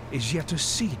way is yet a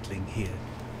seedling here,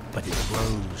 but it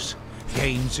grows,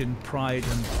 gains in pride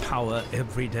and power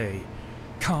every day.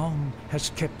 Calm has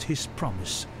kept his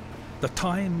promise. The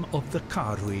time of the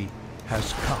Kardwi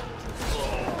has come.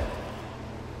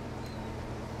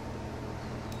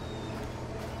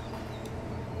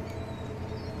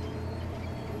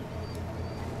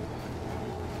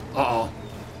 Uh-oh.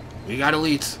 We got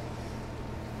elites.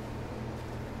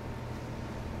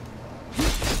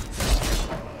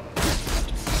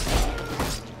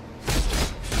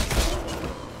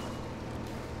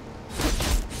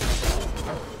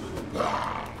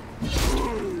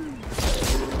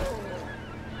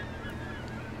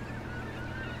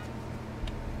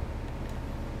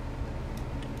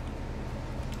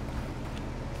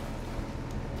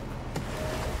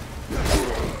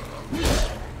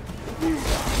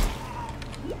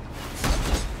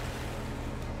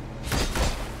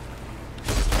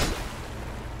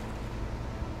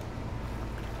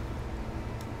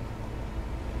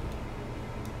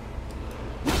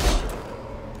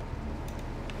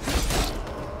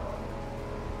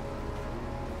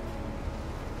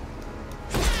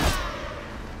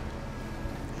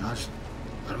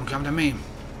 Let him come to me.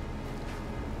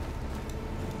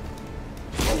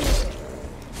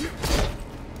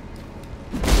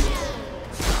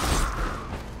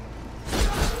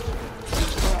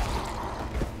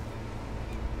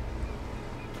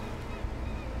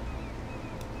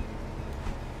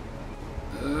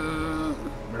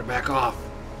 Better back off.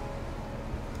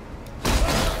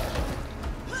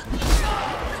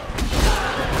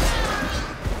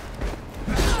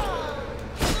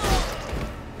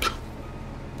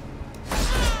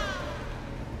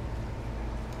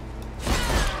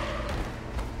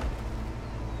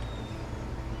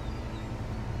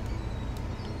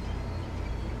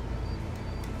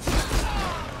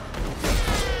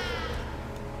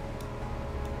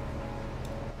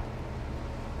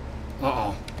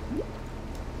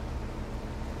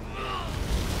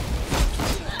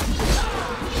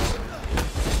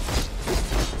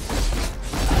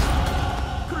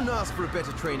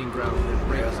 better training ground than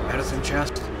There's a medicine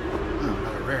chest. Oh,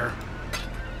 another rare.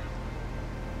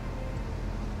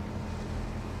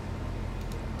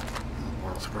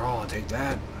 Mortal scroll, I'll take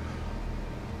that.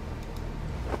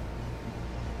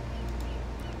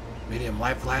 Medium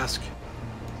life flask.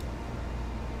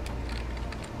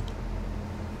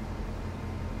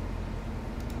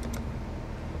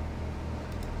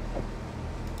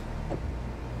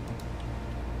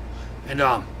 And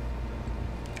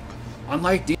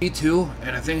unlike D2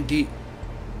 and I think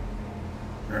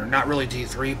or not really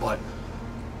D3, but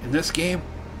in this game,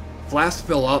 flasks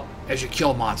fill up as you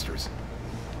kill monsters.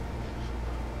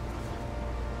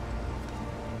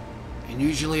 And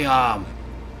usually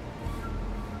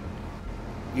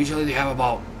they have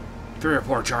about 3 or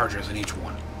 4 charges in each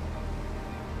one.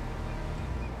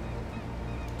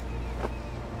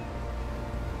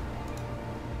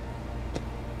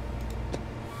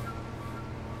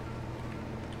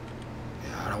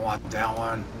 Yeah, I don't want that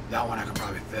one. That one I could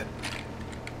probably fit.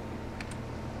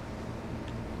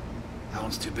 That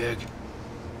one's too big.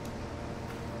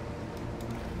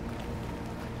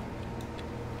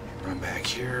 Run back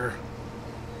here.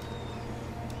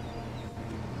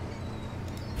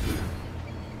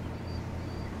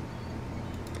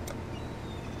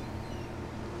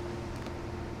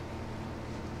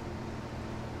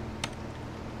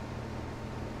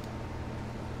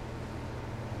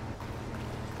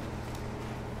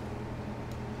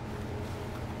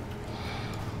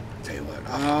 Tell you what,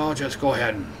 I'll just go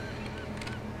ahead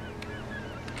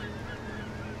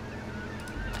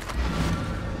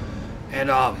and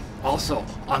also,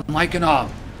 unlike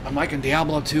in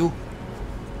Diablo 2,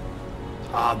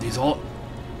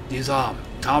 these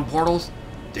town portals,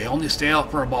 they only stay up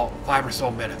for about 5 or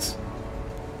so minutes.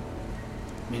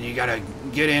 I mean, you gotta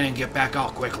get in and get back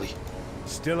out quickly.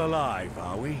 Still alive,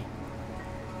 are we?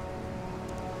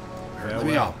 Here, let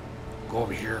me go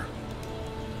over here.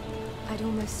 I'd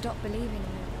almost stop believing in it.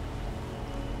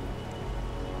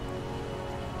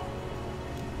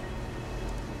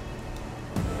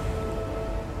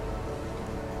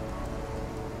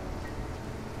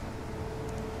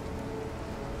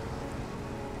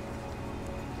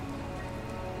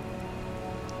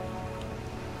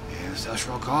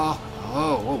 Ancestral call.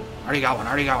 Oh, whoa. Already got one.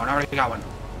 Already got one.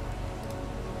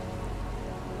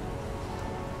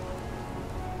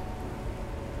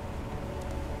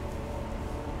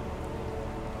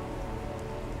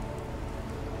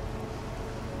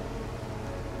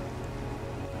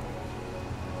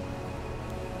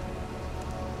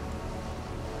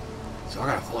 So I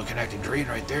got a fully connected drain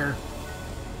right there.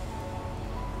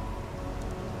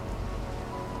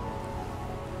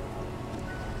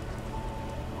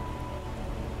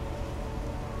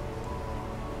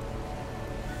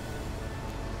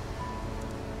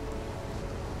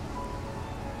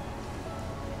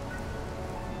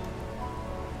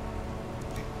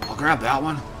 Grab that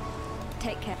one.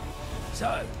 Take care.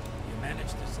 So, you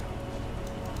managed to sell.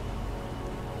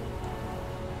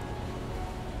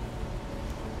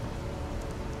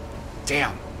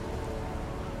 Damn.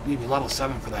 Need me level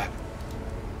 7 for that.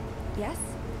 Yes?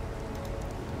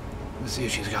 Let me see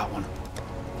if she's got one.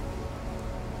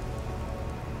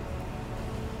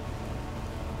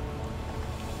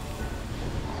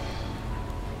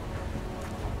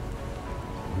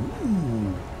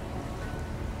 Ooh.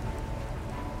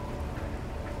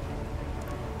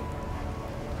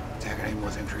 Attacking aim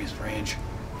with increased range.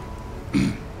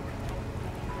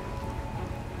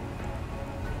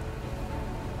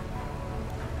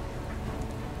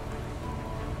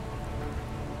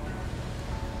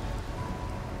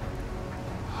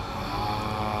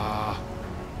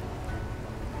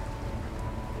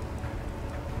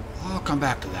 I'll come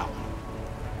back to that one.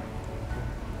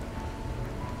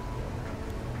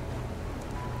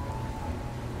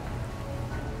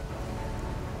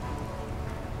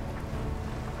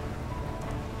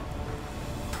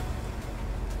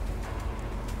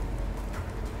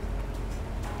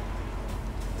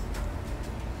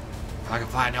 If I can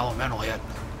find elemental yet.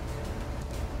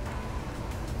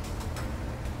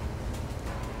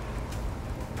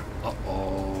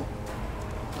 Uh-oh.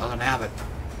 Doesn't have it.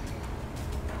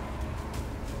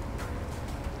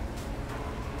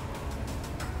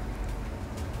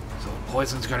 So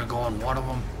poison's gonna go on one of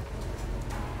them.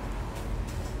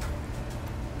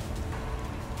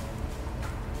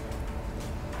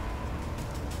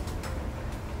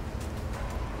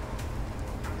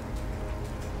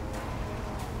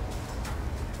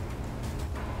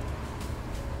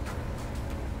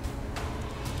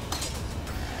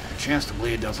 Chance to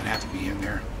bleed doesn't have to be in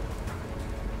there.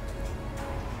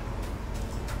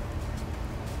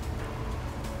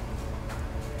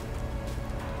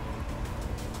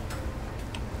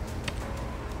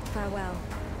 Farewell.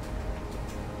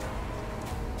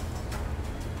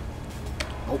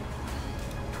 Oh.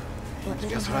 What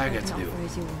Guess what I get to do?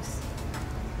 Is yours.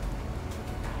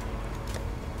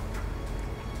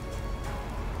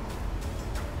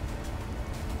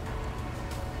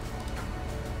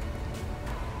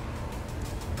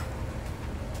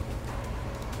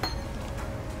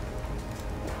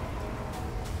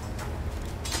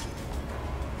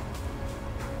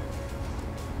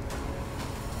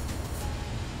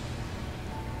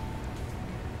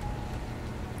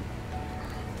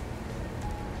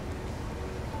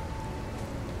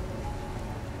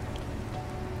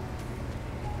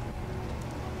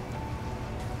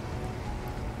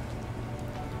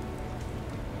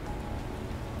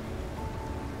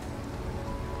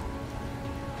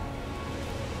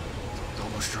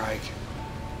 Strike.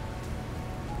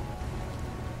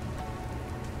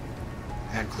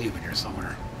 Had cleave in here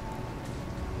somewhere.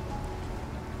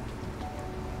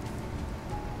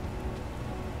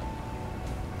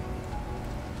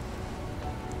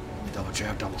 Double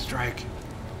jab, double strike.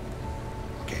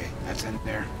 Okay, that's in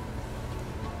there.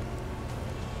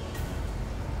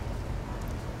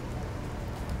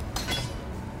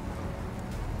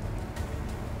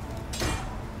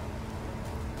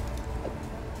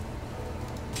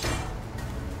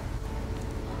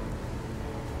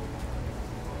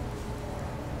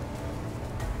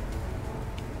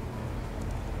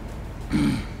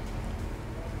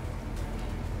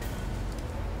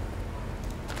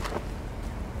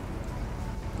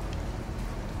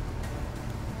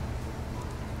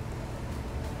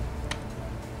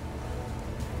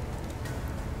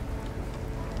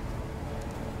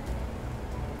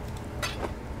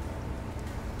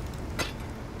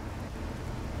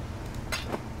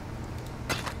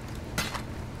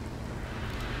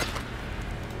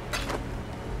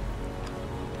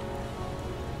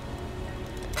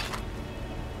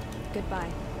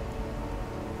 Goodbye.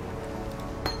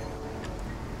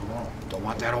 Oh, don't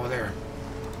want that over there.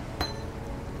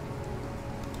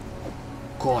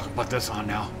 Cool, I can put this on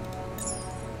now.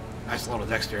 Nice little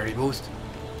dexterity boost.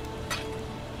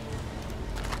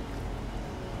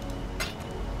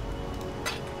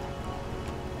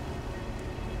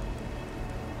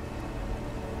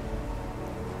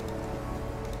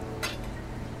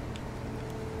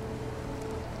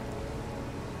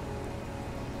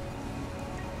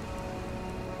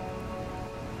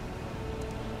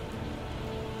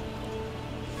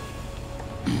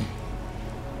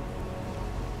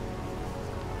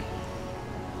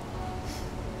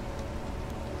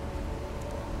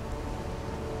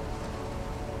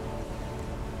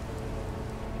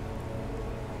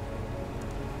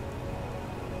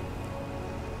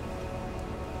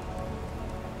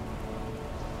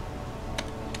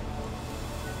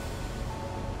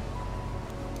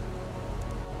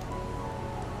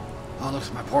 Oh,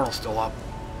 looks like my portal's still up.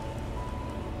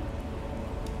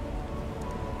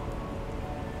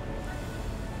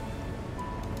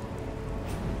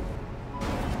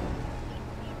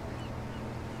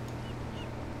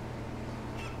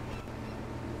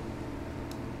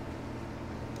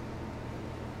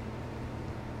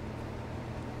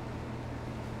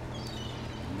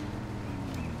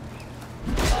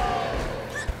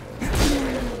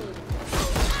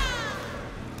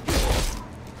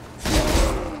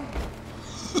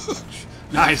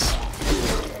 Nice.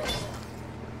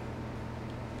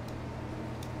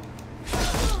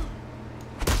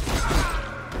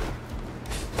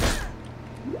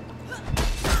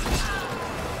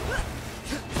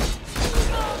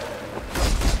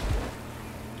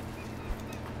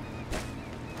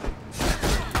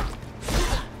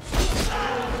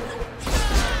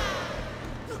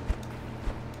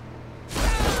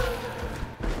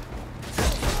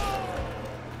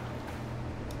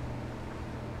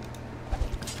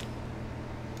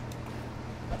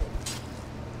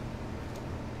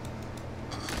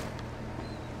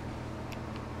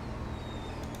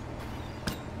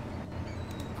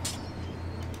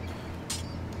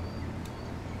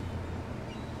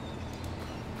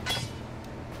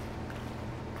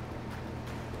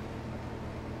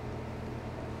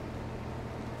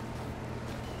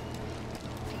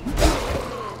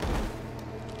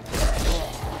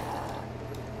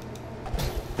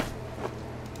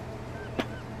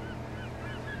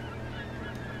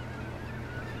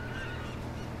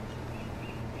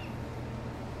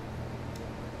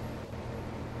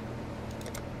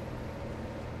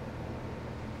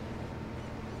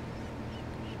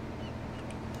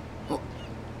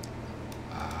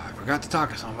 Forgot to talk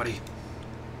to somebody.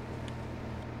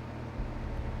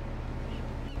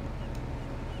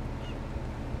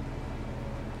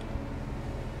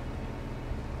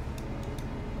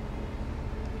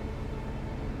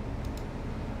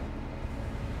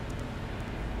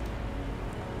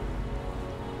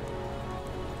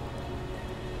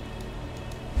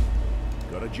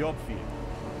 got a job for you.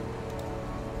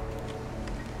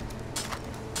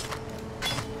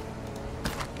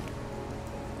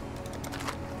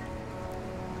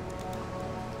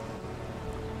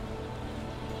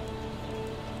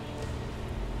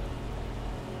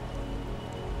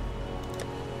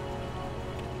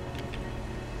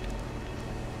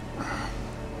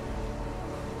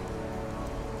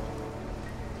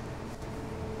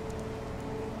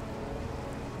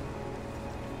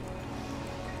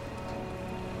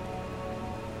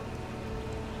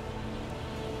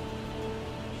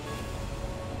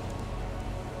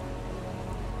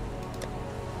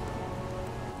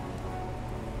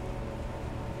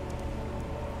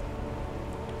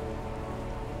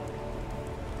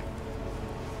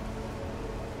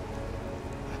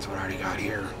 That's what I already got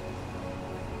here.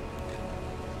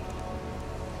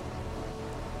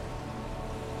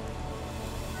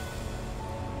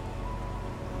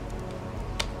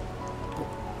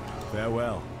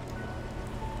 Farewell.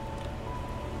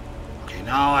 Okay,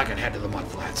 now I can head to the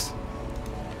mudflats.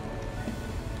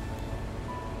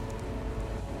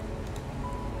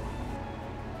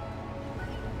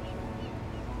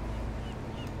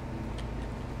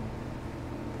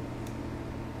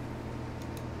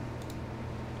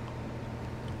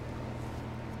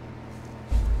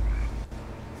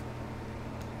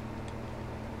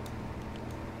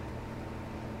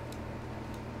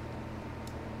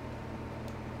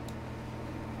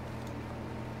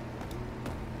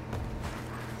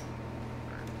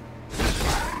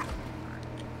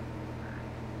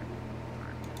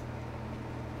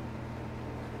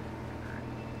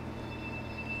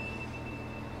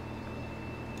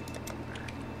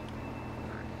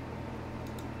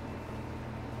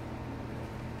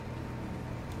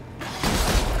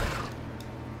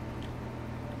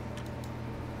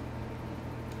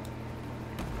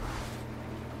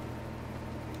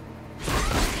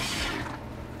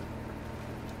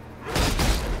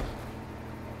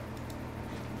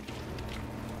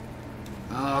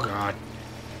 Oh, God.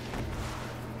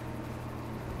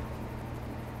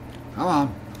 Come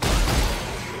on.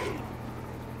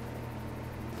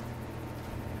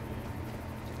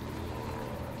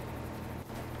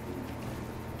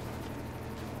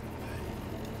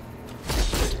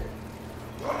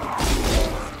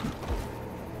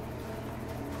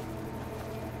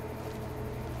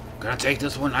 Gonna take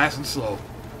this one nice and slow.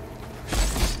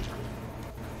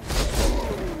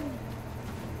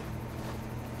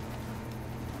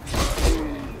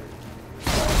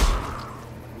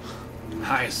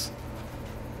 Nice.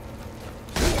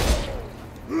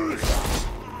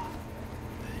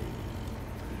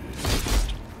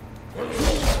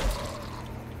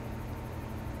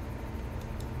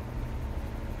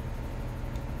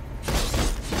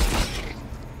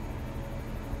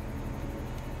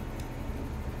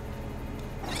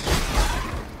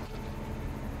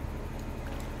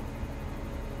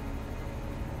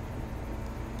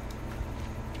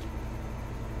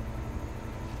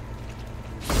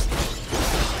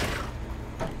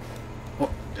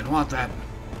 Want that.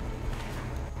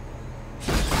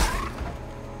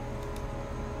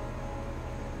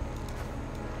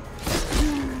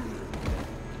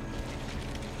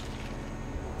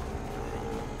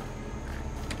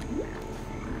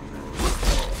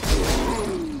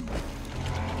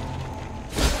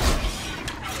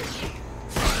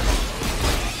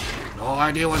 No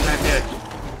idea what that did.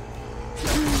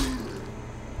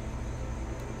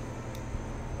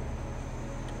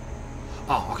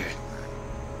 Oh, okay.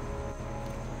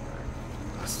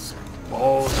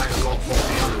 Oh, I can go for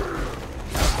him.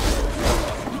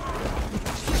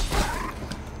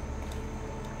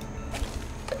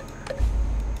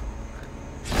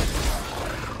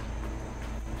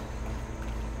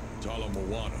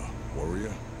 Moana,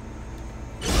 warrior.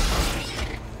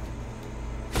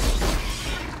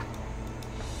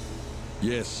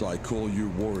 Yes, I call you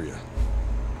warrior.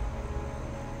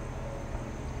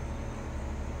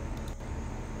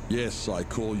 Yes, I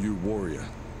call you warrior.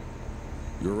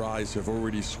 Your eyes have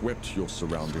already swept your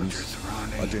surroundings,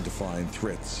 identifying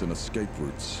threats and escape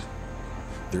routes.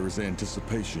 There is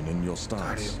anticipation in your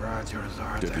stance.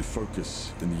 Deadly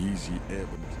focus in the easy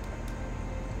airborne.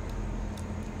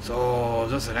 So,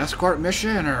 is this an escort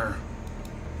mission, or?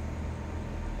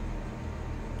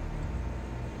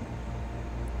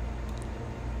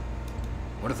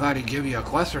 What if I'd give you a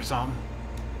quest or something?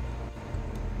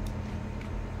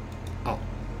 Oh.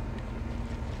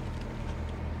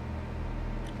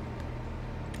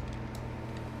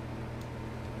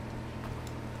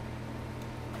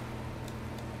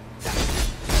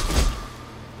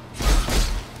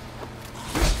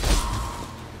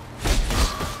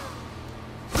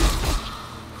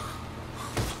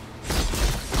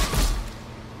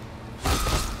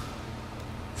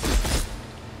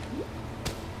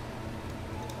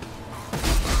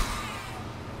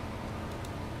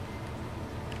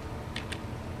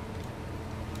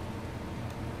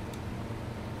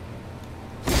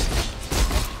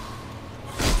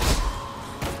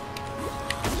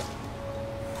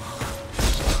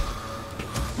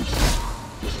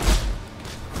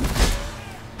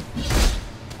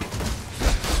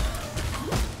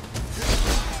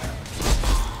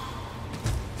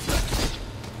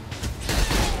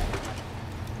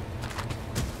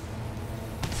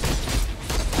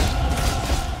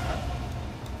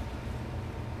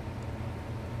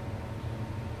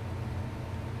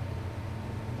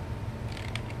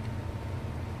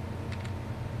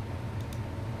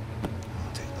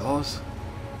 those.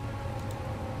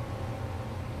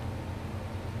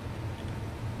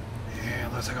 Yeah,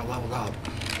 looks like I leveled up.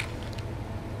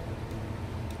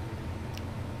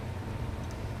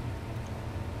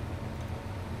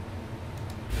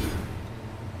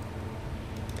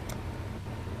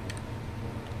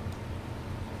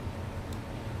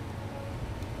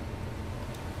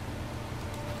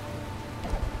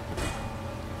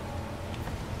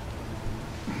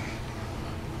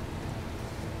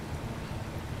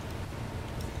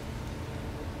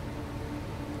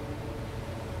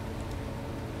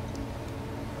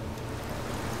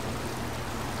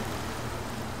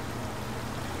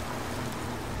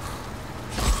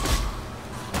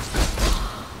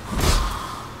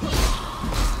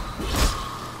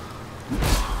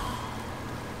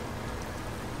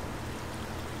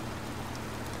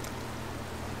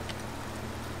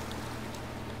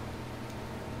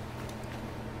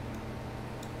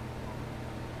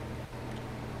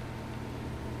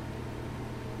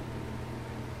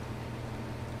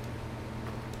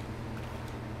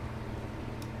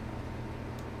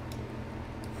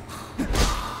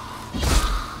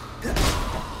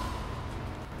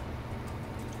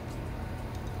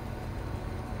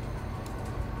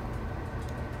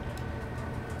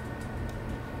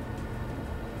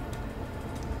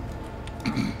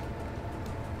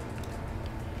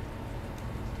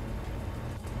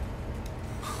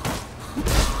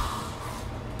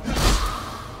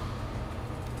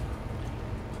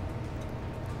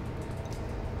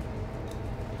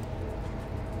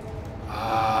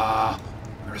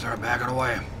 Start backing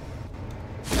away.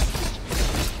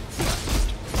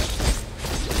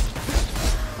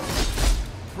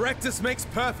 Practice makes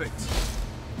perfect.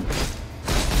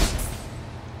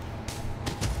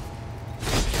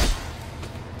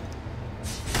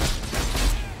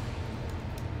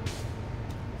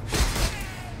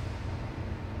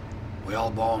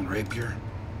 Whalebone rapier.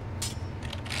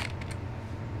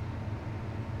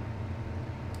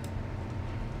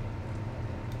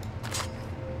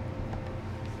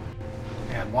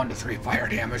 And 1 to 3 fire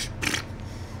damage.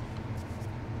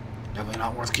 Definitely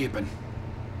not worth keeping.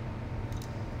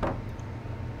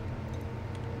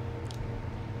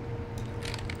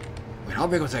 Wait, how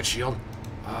big was that shield?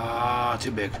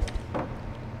 Too big.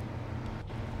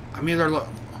 I'm either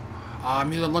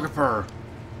looking for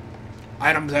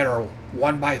items that are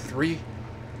 1x3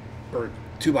 or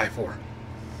 2x4.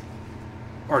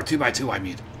 Or 2x2, I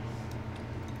mean.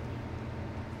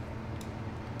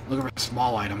 Looking for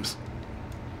small items.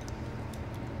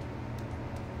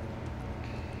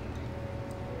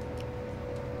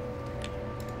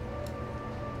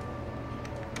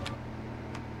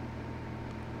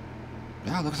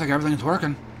 Yeah, looks like everything's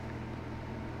working.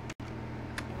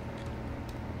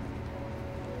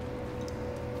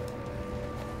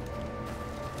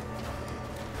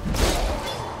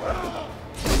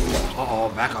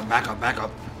 Uh-oh, back up, back up, back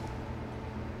up.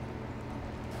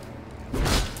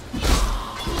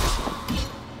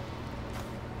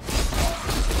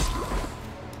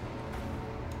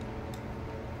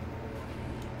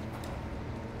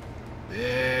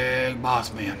 Big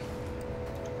boss man.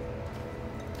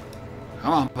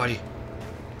 Come on, buddy.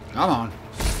 Come on.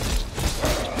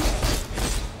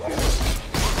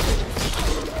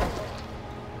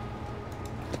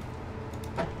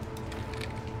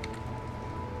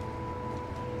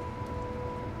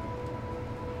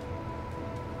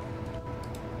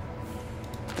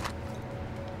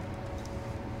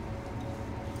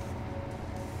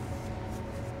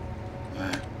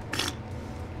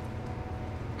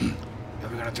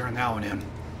 Never gonna turn that one in.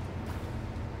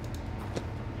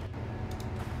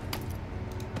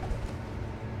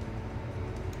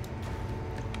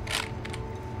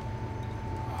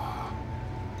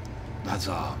 That's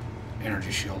a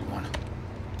energy shield one.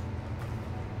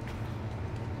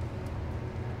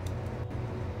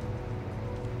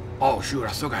 Oh shoot,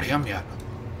 I still got him yet.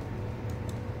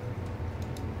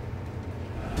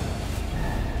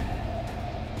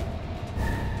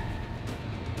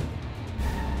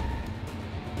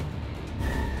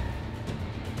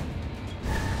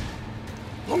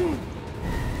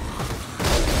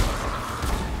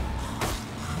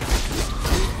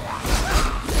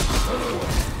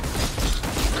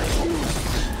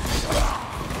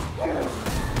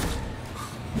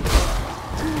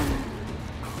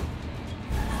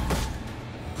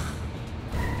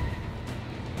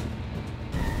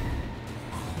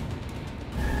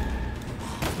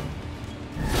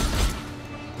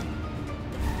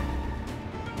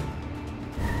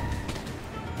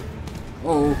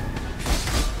 Oh.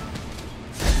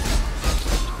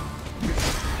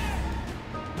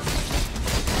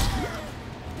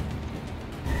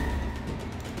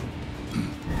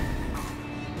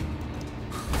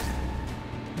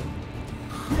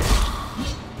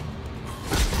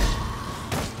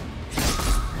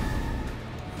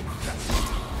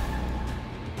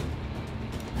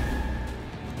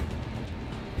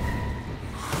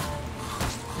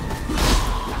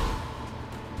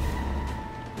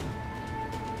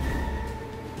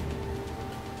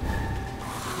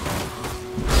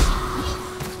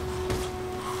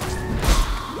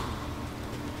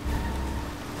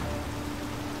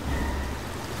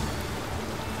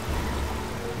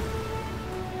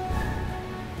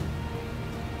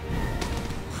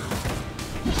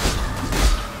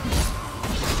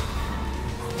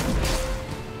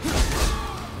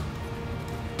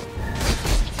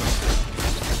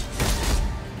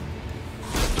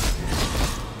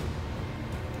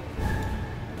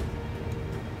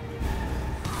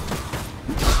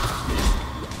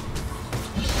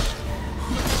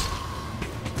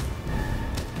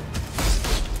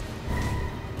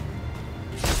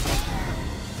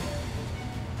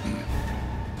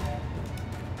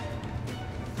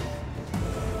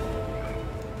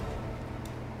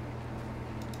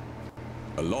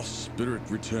 A lost spirit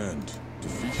returned,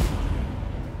 defeated.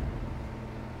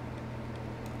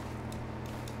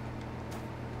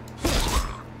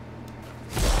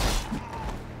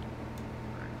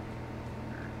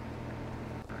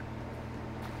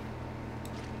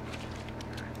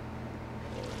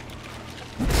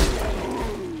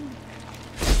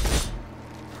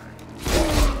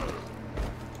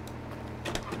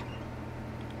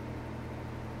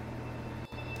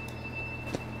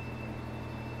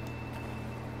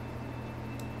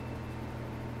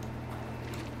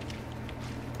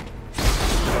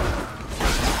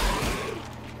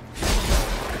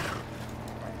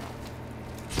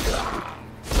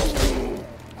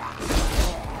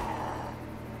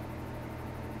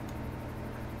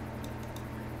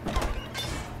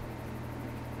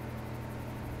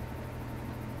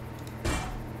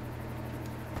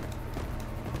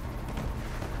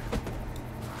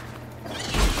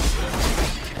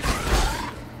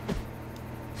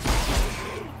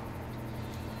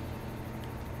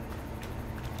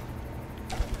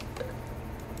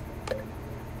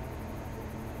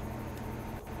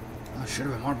 Should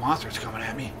have been more monsters coming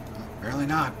at me. Apparently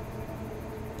not.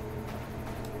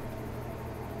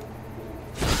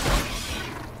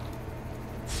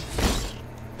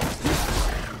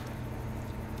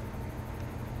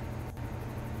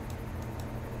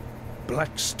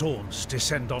 Black storms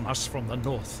descend on us from the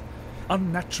north.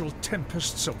 Unnatural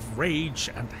tempests of rage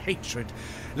and hatred,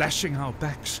 lashing our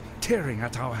backs, tearing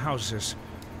at our houses.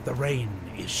 The rain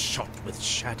is shot with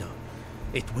shadow.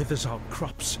 It withers our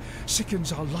crops,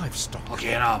 sickens our livestock.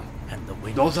 Okay, and the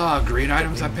wind, those green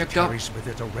items I picked up, carries with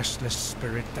it a restless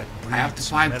spirit that breeds I have to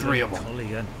find 3 of them.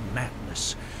 melancholy and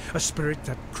madness. A spirit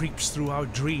that creeps through our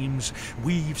dreams,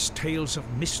 weaves tales of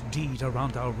misdeed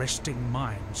around our resting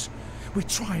minds. We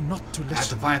try not to listen. I have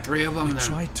to find 3 of them and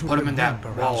then put them in that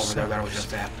wall over there that I was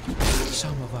just at.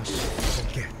 Some of us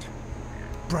forget.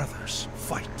 Brothers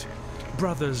fight.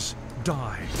 Brothers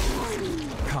die.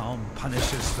 Calm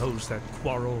punishes those that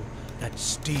quarrel, that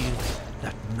steal,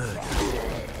 that murder.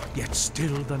 Yet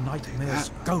still the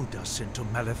nightmares goad us into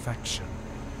malefaction.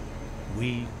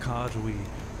 We, Kadwi,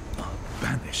 are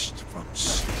banished from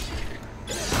sleep.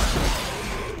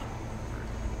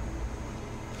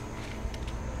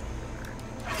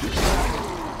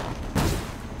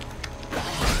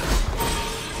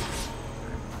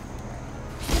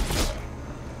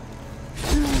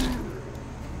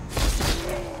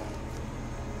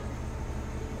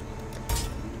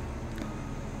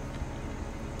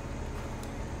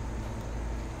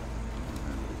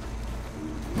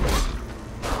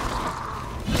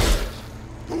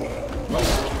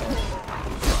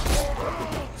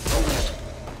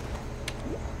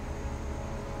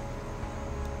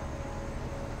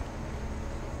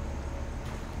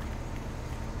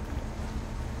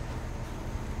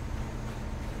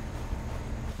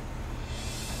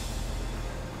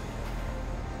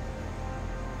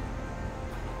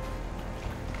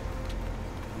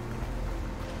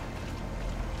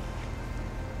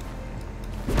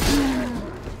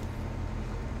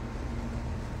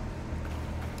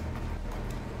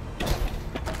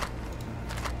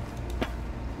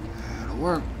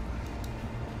 Work.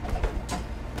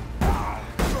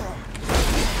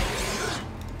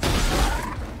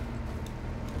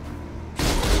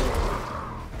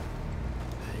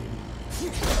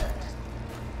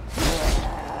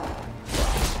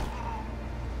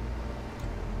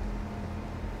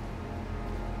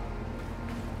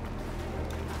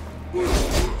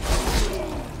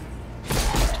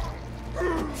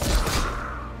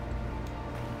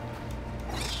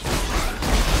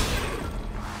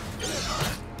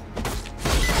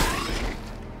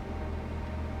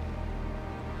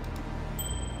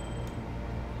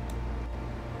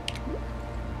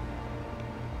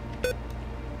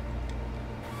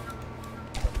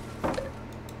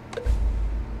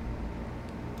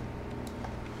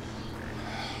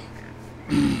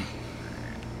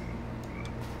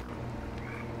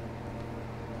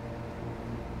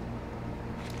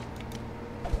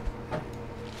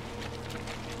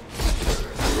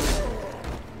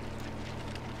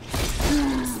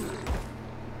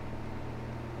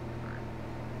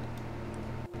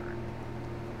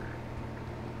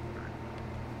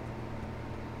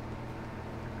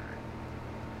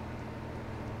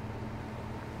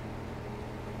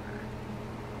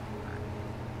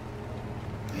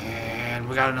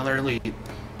 We got another lead.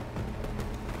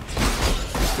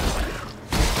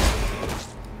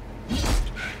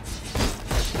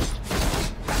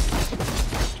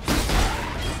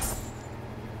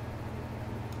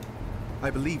 I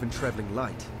believe in traveling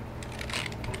light.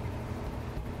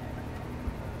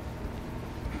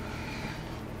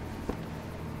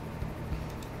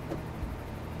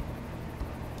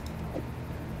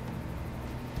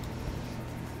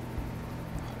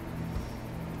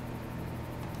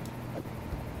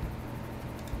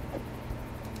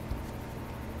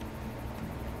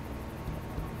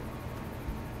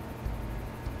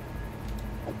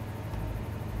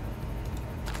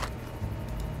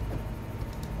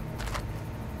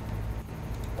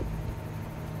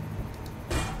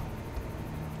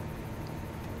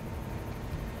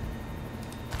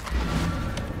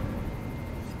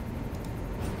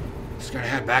 Just gonna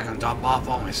head back and dump off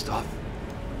all my stuff.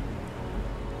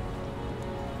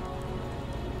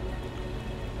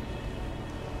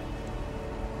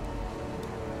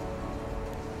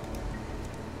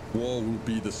 War will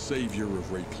be the savior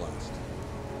of Rayclast.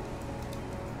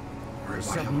 Worry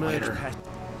about him later.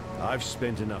 I've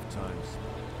spent enough times.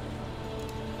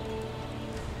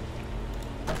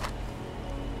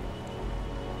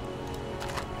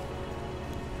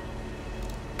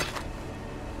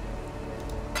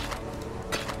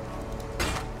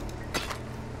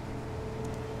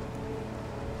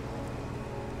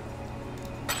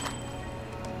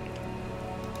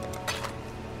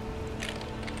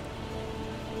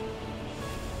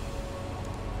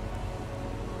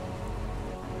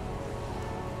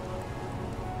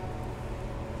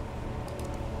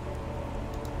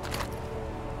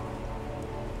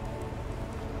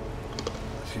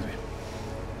 Excuse me.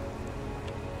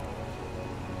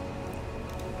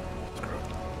 Screw it.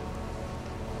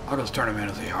 I'll just turn them in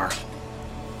as they are.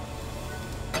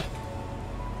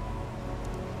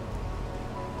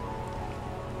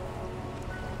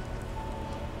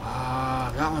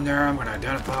 That one there I'm going to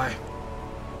identify.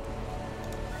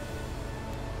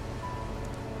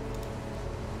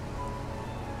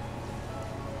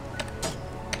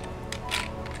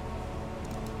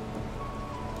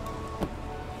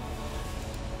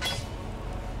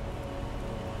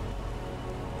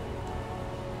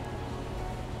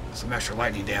 Some extra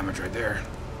lightning damage right there.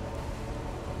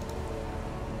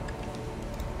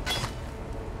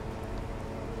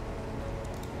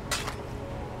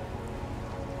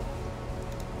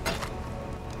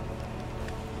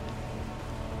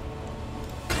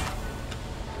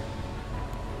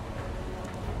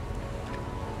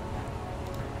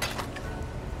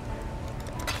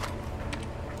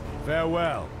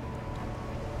 Farewell.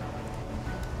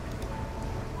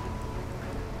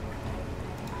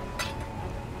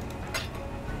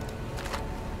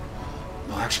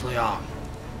 No, actually,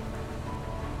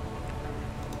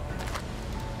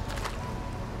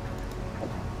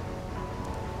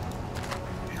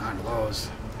 behind those.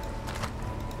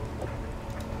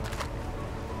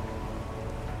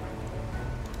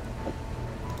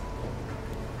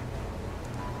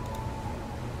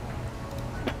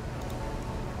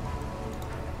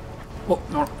 Oh,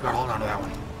 no, gotta hold on to that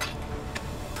one.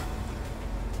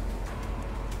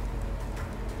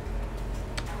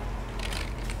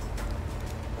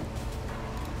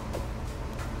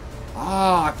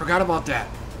 Oh, I forgot about that.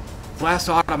 Flasks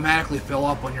automatically fill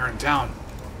up when you're in town.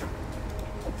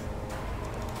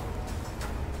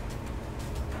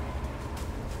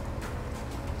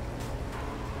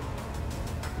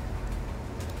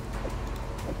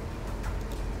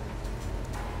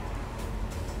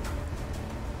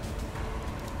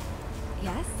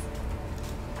 Yes?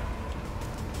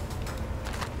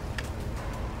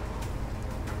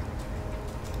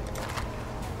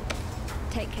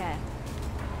 Take care.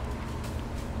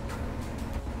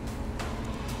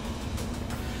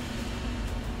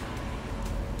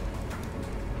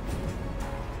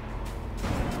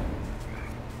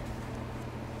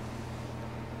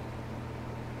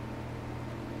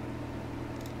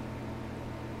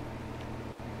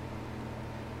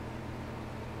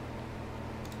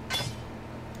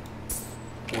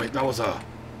 Wait, that was that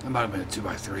might have been a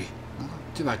 2x3.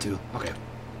 2x2, okay.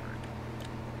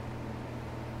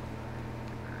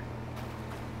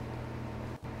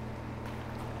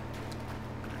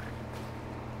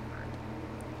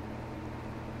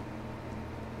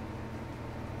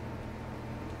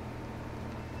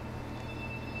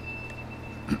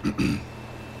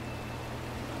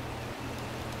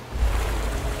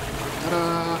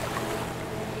 Ta-da!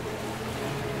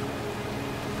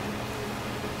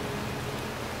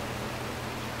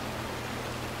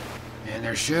 And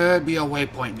there should be a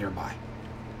waypoint nearby.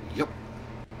 Yep.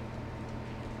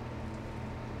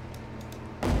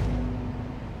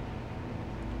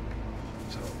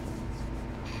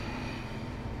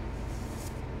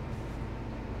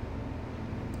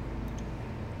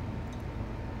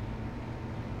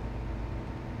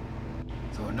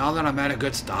 So now that I'm at a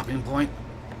good stopping point,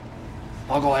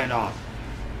 I'll go ahead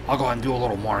and do a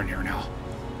little more in here now.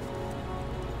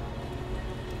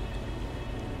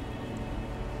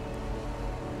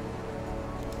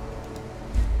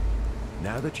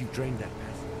 Now that you've drained that passage.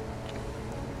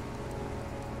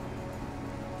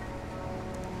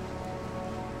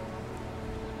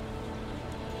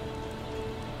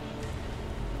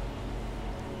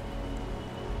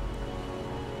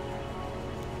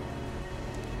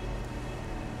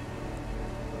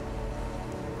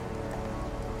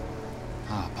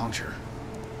 Puncture.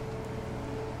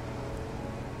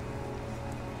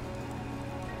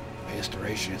 Base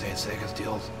duration is 8 seconds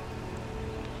deals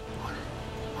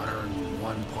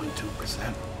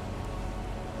 101.2%.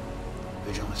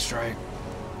 Vigilant strike.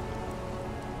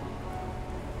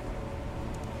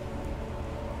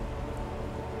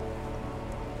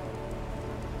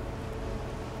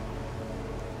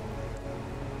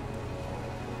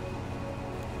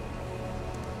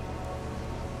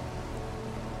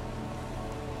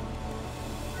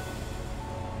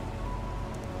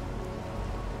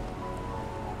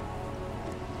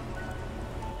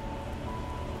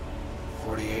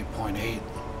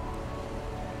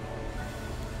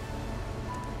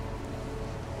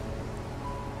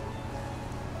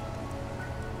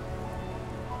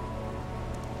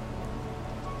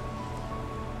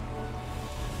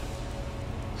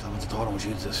 Totems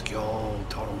use the skill,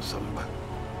 totems some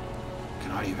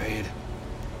cannot evade.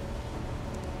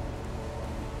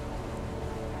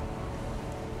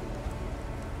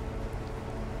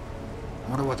 I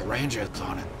wonder what the range is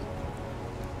on it.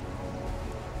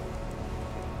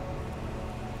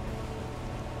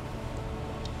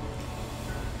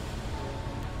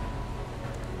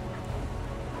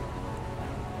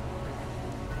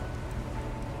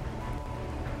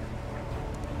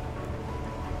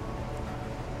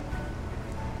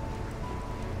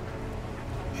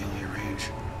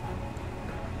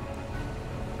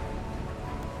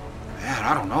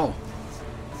 I don't know.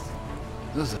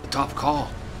 This is a tough call.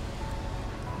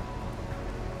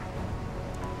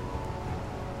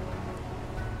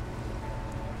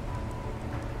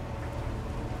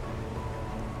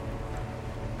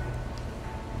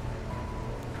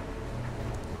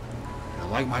 I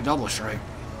like my double strike.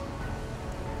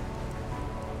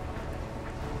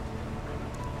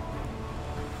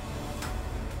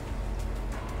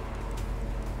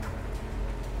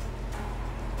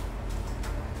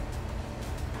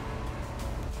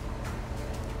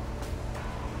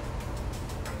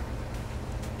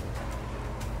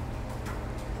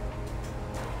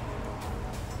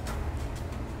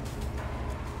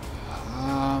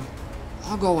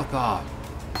 I'll go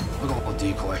with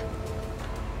decoy.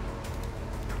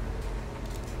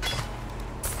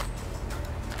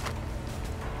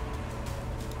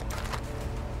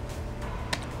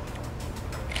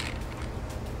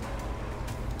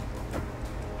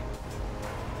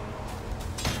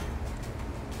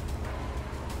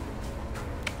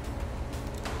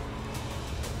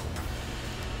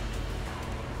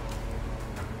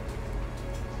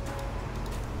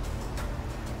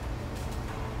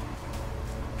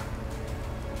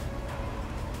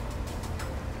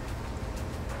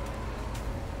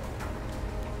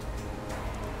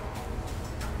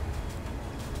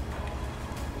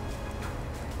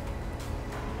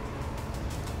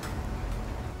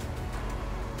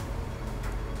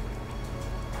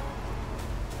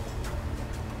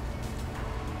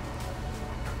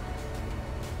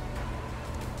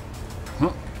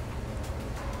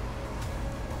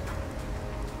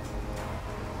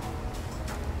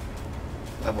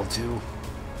 Level 2.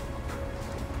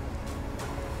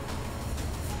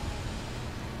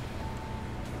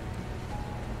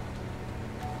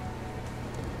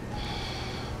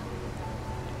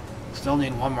 Still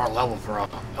need one more level for a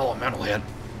elemental hit.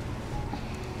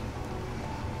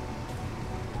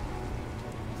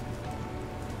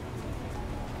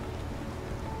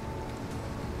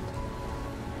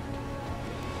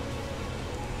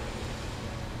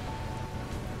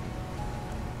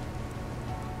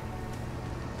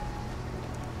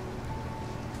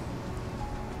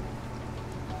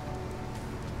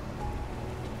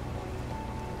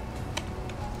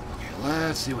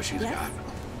 Let's see what she's got.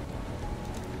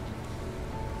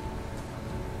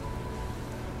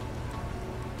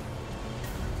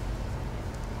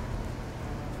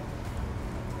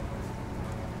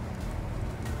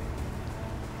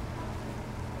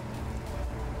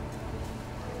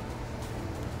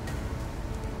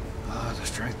 It's a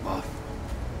strength buff.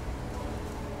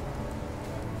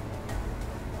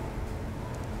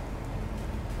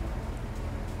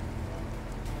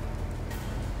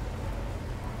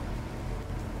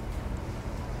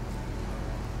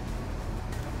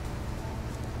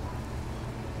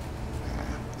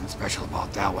 Special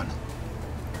about that one.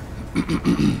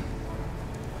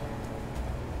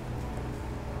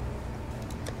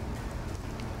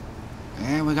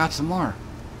 And we got some more.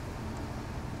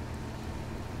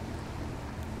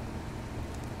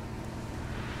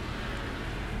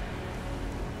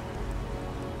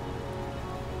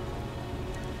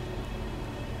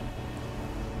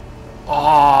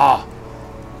 Oh!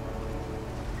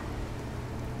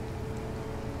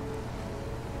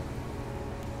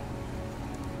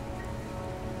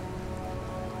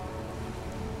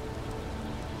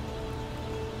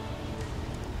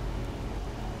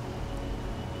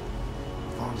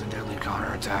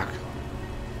 counterattack.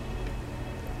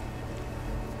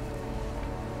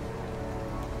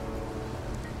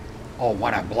 Oh,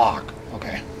 why not block?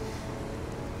 Okay.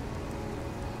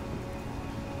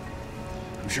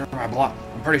 I'm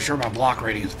pretty sure my block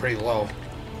rating is pretty low.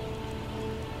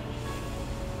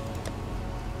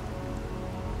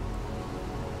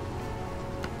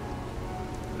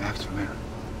 Maximum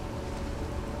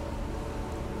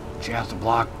chance to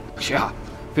block. Yeah,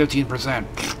 15%.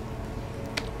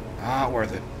 Not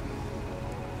worth it.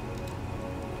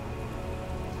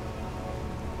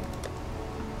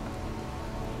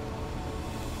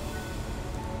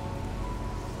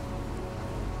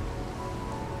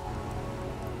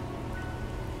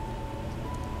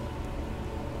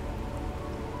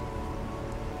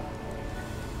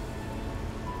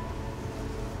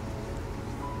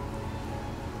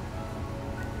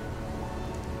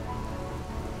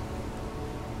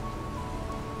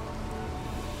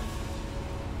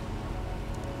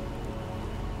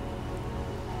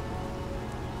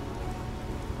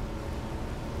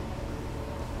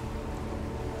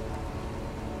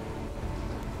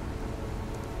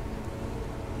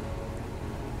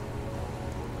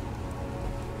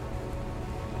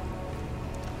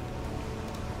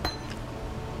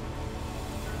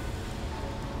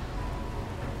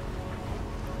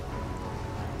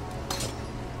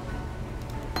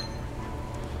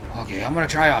 Okay, I'm gonna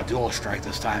try out Dual Strike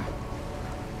this time.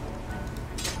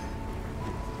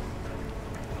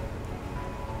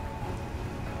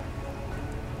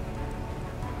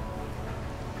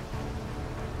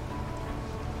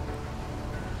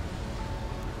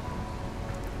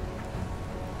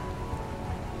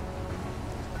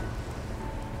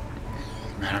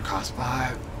 Mana cost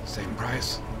 5, same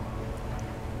price.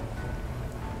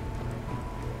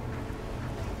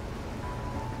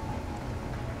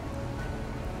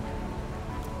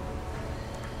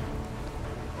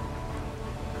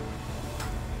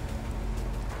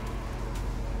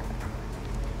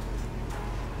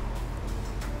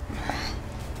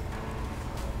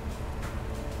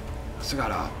 I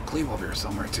got a cleave over here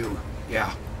somewhere too.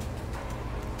 Yeah.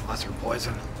 Lesser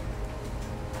poison.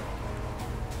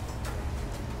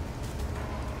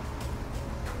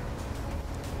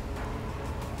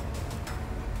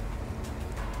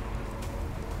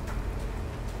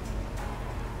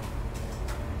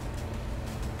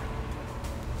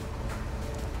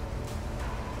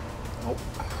 Nope.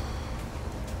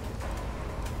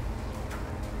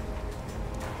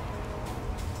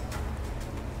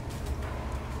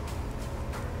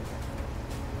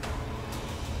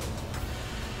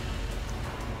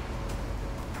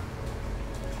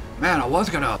 Man, I was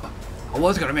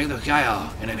gonna make this guy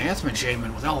an enhancement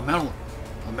shaman with elemental,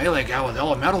 a melee guy with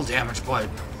elemental damage, but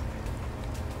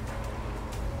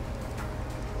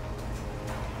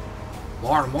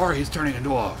more and more he's turning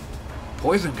into a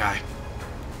poison guy.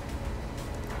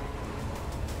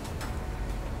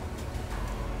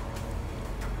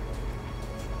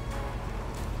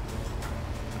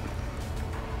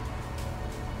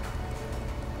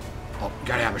 Oh,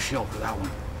 gotta have a shield for that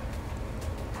one.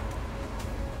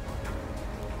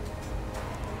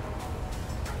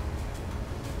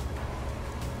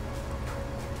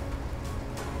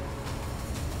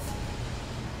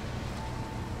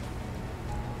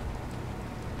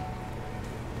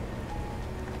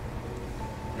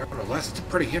 Nevertheless, it's a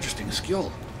pretty interesting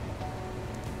skill.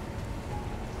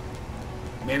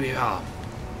 Maybe on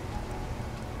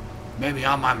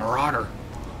my Marauder.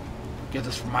 Get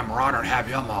this from my Marauder and have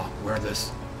him wear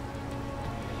this.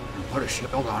 And put a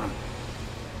shield on him.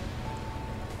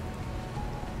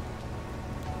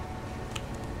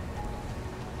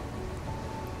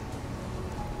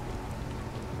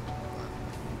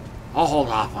 I'll hold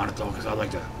off on it though, because I'd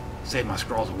like to save my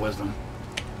scrolls of wisdom.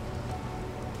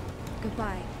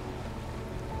 Goodbye.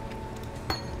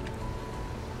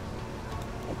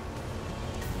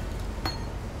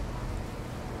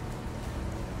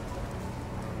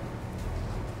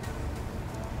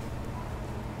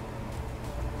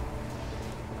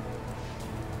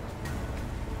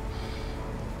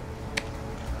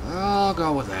 I'll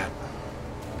go with that.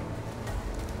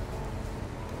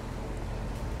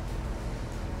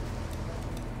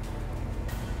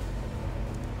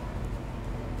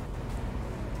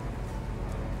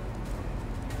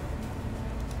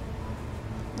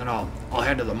 Then I'll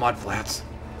head to the mud flats.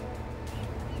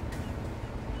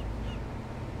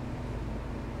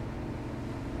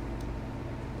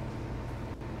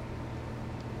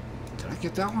 Did I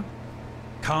get that one?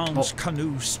 Khan's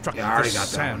canoe struck the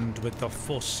sand with the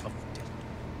force of death.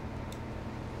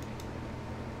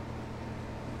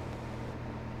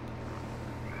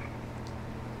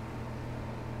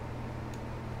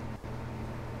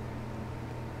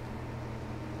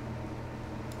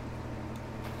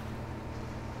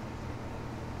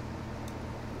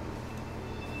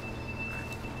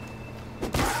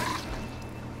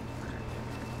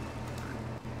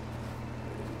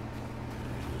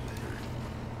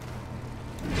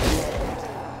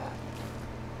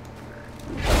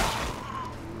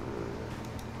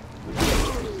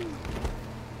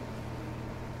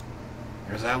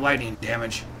 There's that lightning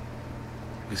damage.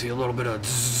 You see a little bit of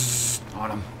zzz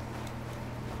on him.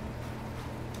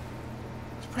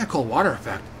 It's a pretty cool water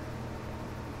effect.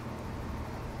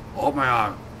 I hope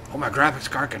my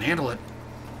graphics card can handle it.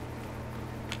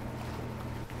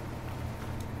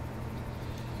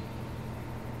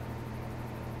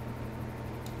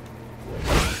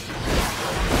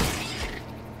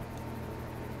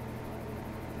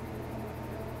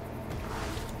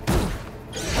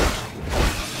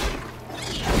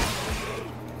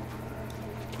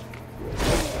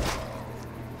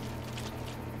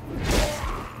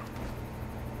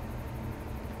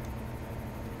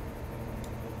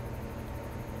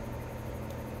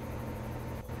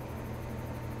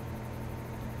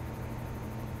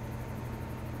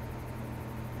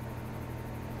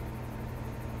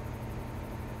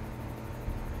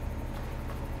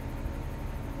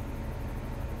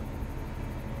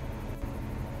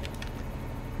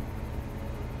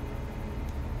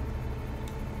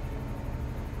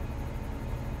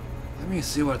 Let me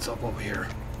see what's up over here.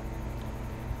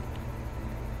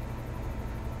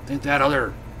 I think that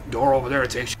other door over there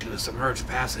takes you to the submerged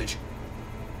passage.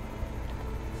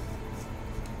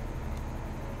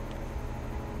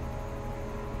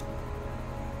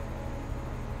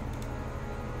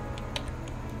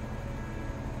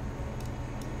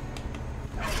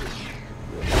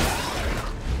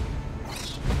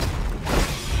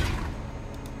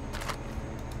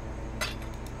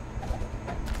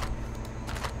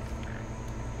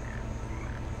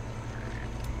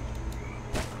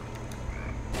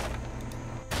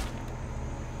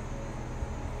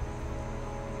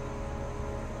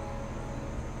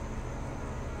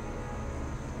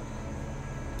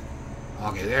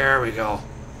 Okay, there we go.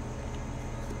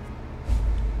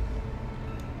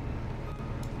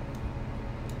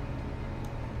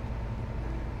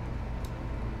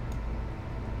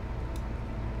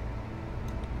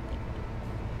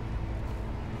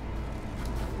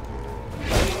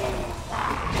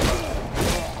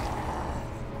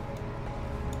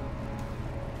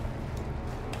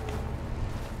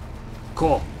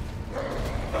 Cool.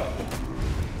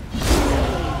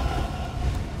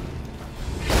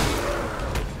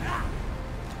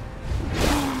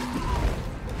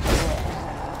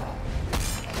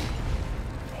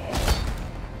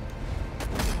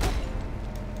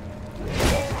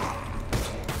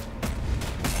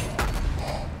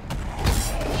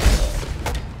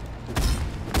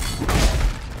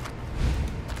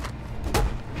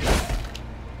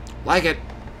 Like it.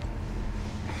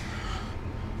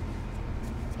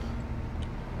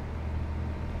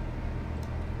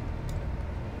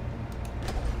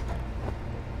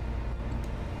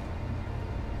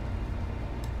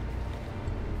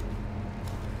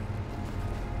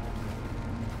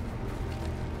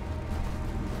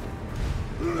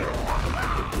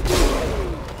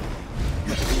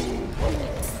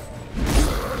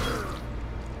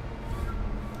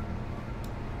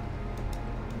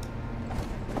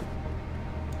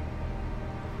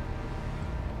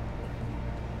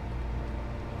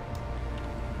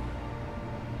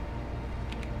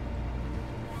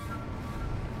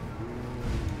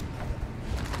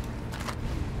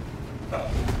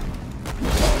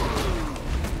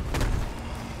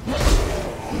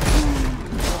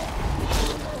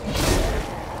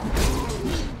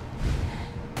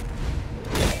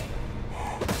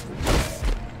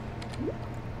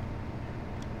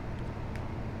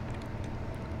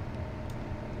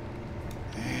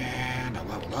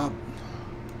 Up.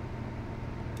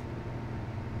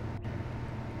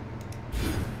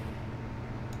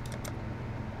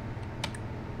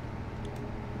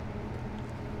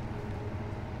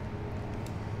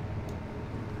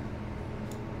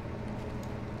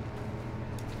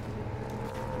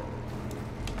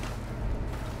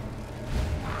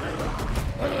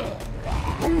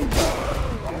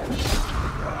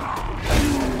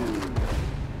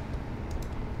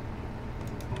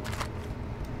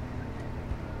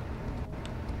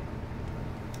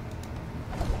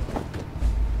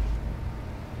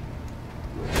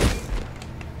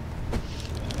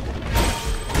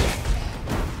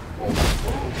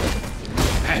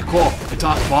 Cool. They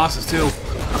talk to bosses too.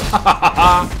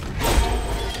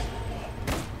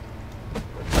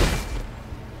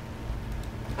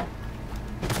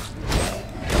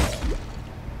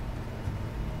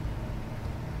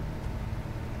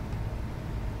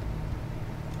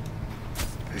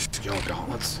 Skill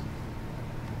gauntlets.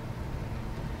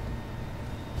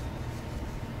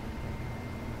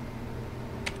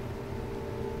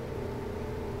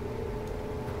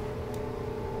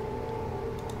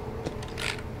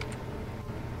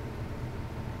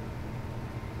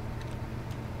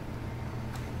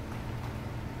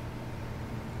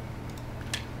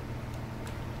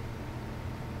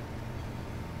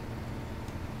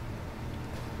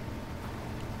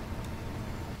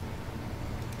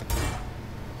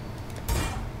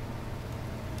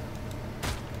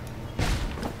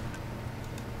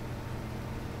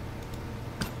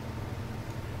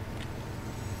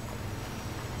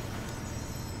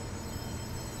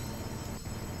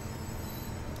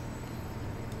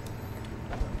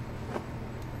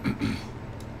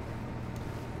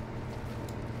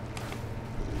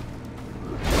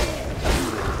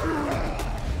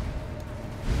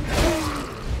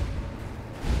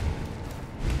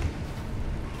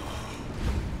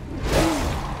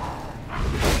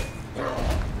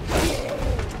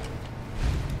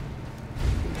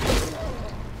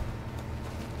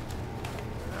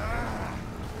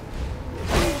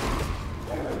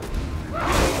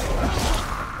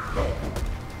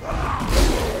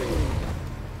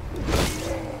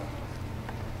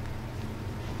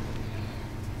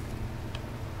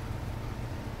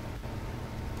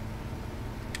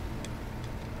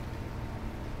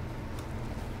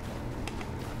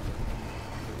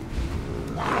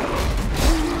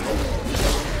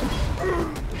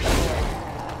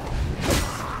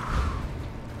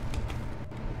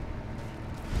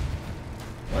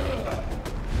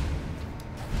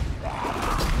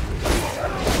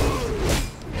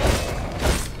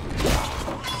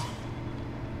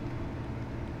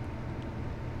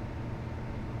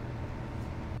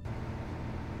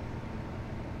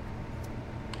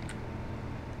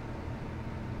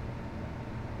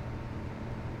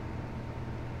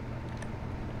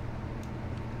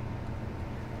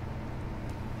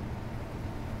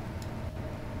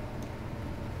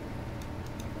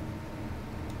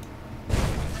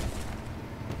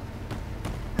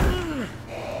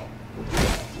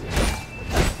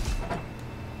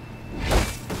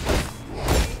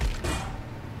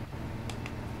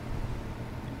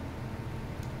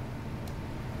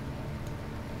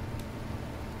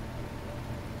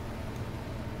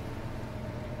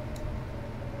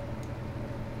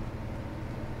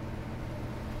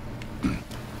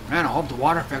 Man, I hope the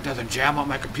water effect doesn't jam up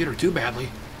my computer too badly.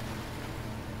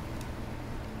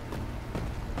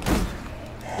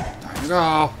 Time to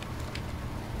go.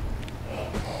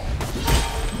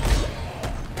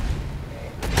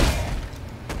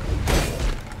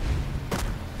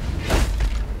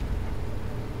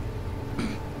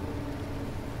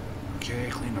 Okay,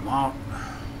 clean them out.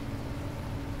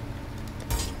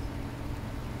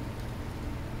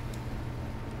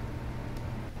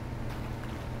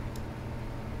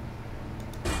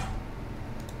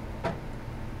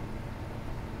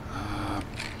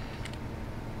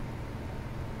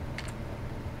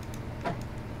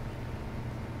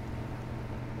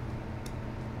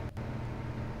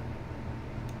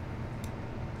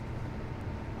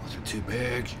 Too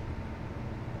big.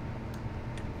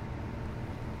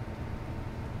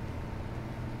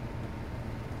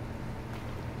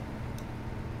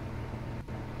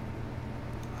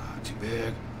 Too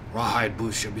big. Rawhide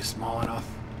boots should be small enough.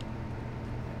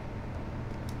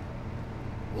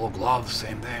 Wool gloves,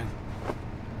 same thing. I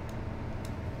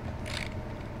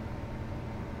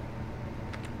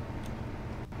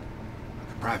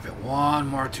could probably fit one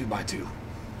more 2x2.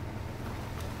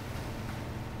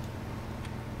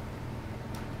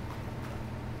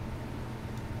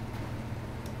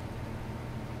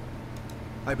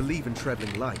 I believe in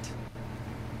traveling light.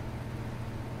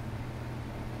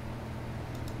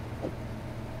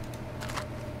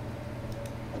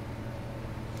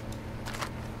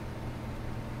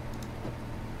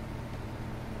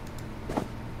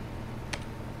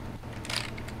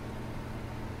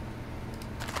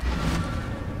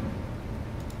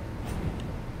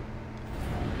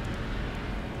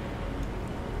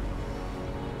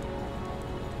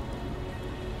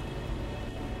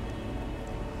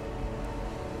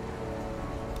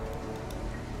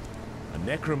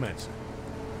 Necromancer.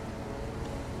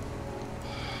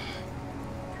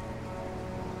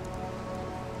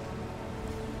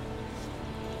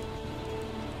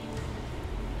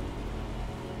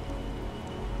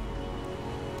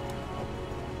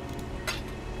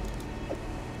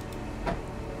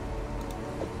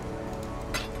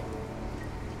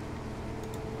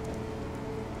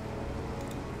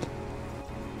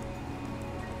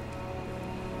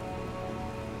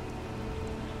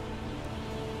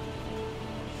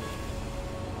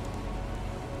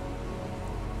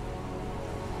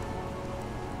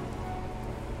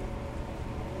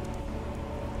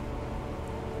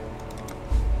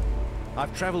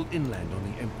 I've traveled inland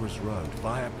on the Emperor's Road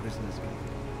via Prisoner's Gate.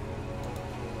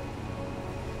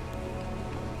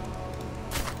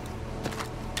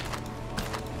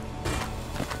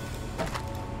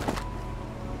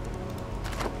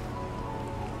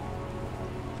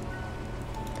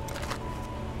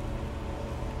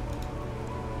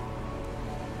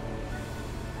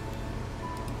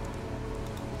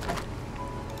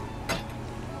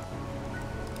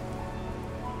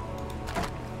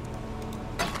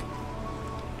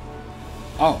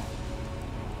 Oh.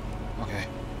 Okay.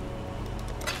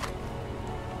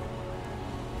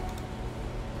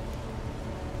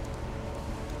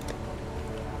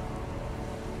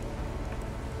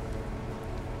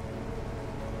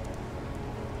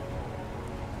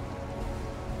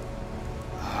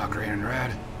 Green and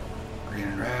red. Green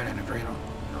and red and a green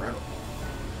and a red.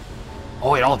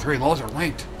 Oh wait, all three of those are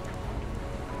linked.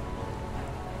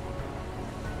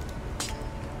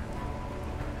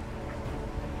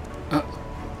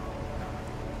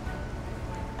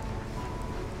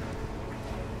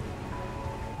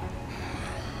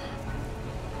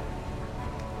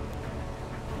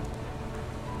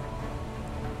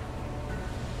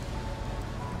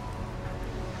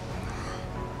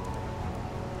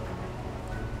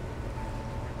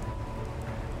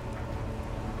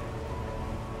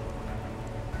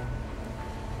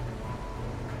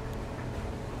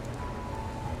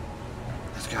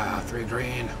 Got 3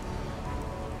 green.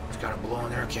 It's got a blue in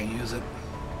there, can't use it.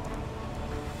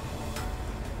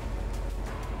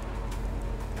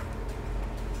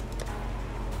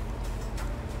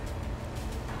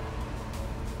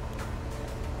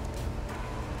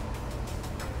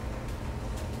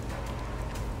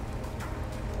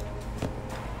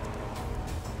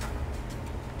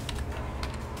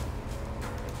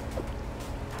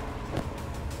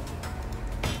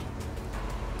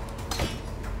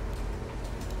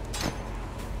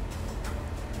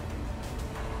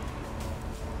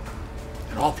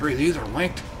 All 3 of these are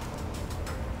linked.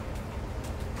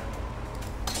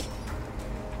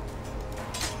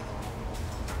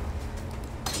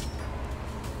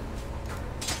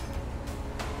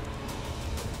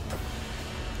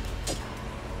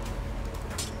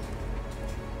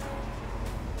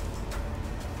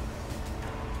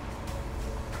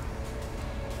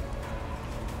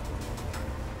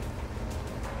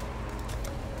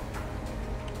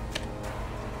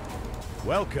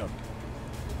 Welcome.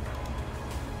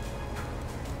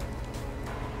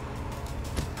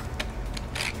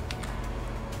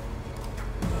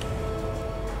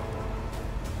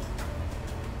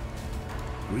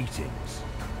 Greetings.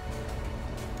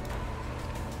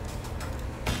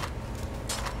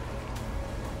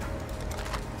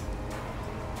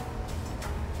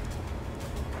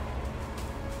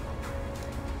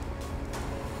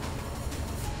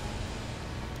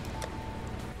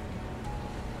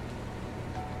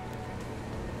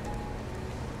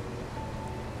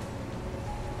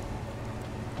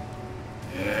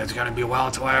 It's gonna be a while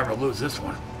until I ever lose this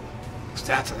one.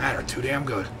 Stats on that are too damn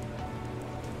good.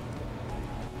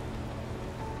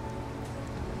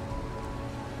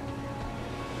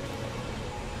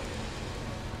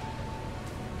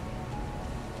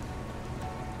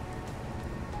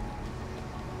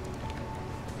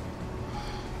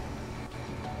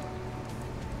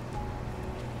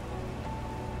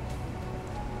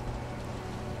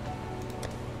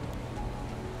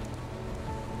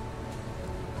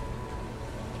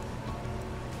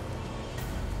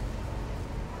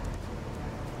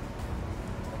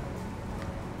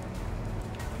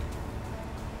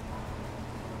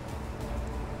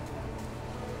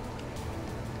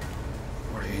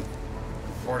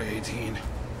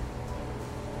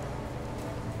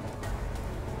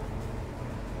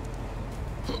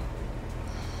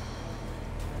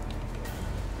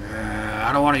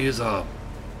 I don't want to use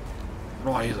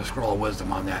a scroll of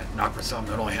wisdom on that. Not for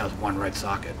something that only has one red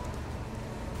socket.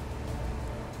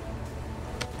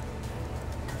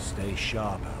 Stay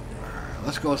sharp out there. Alright,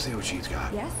 let's go see what she's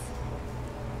got. Yes?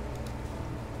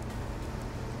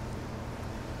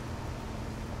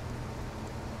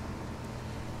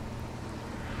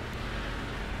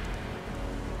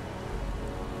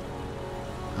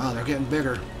 Oh, they're getting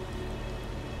bigger.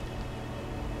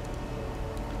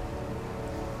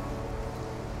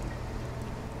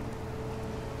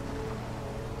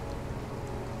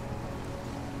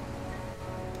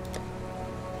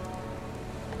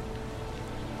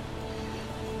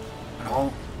 I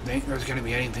don't think there's going to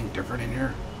be anything different in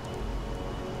here.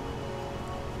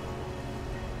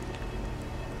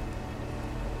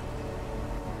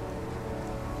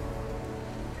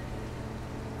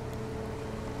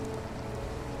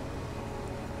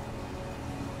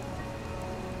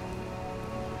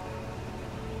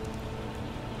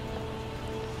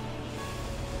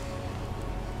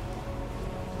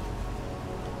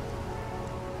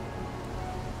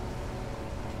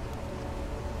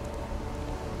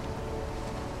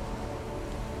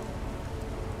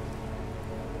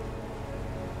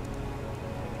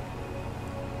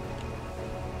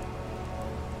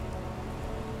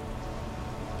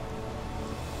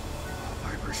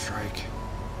 Strike.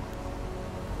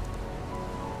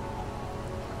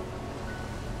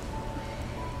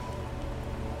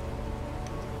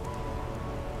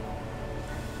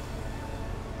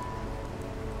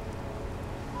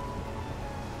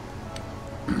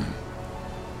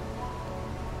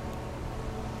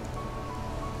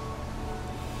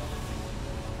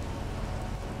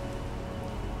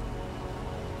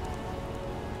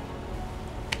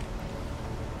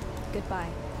 Goodbye.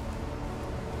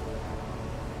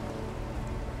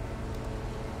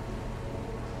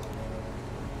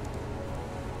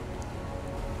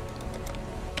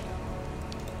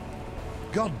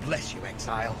 God bless you,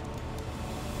 Exile.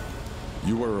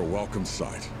 You were a welcome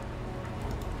sight.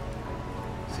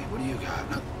 See, what do you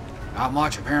got? Not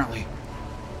much, apparently.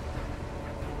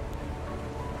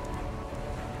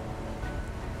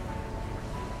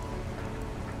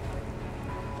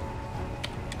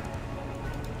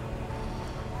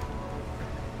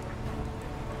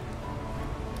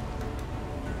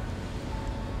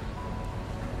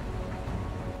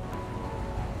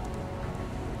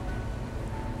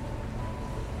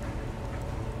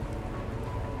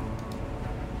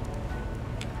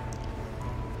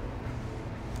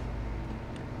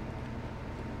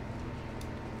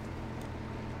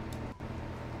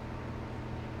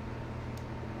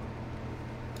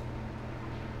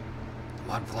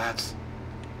 Mud flats.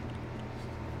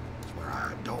 That's where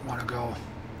I don't want to go.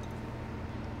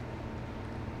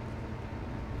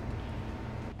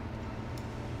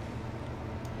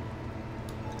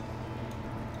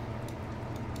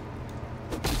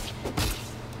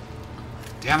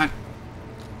 Damn it.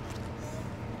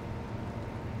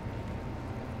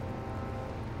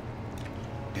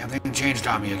 Damn thing changed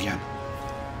on me again.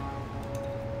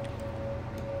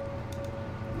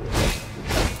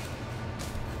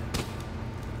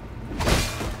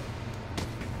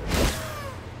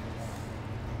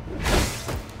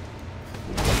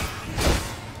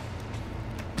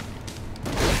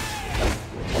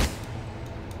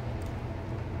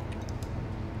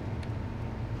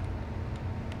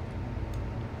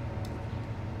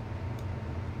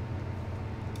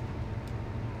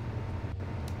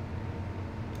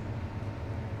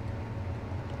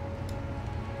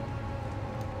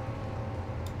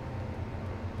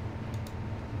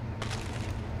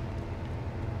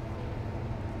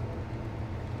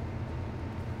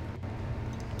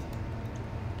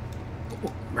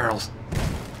 Ooh, barrels.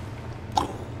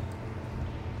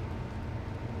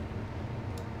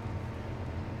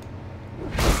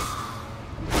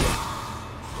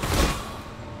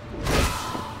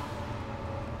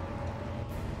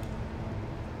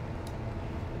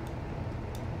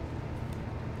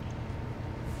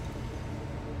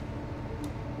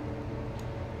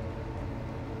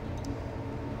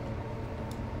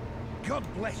 God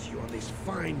bless you on this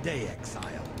fine day,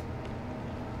 Exile.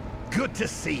 Good to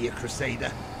see you,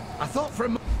 Crusader. I thought for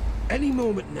any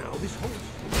moment now this whole...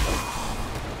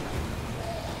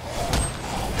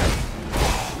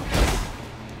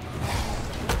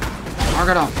 Mark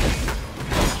it up.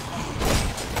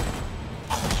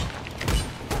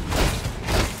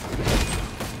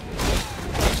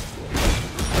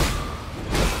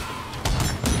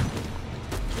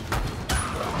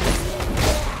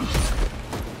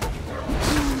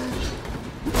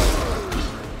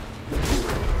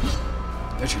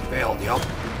 Mission failed, yup.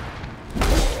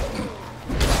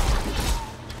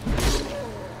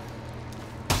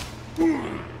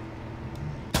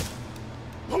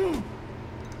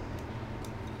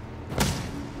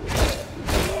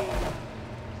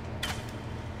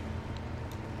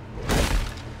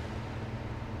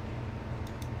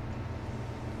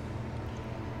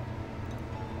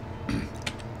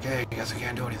 Okay, guess I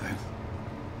can't do anything.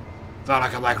 Thought I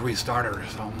could like restart it or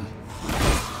something.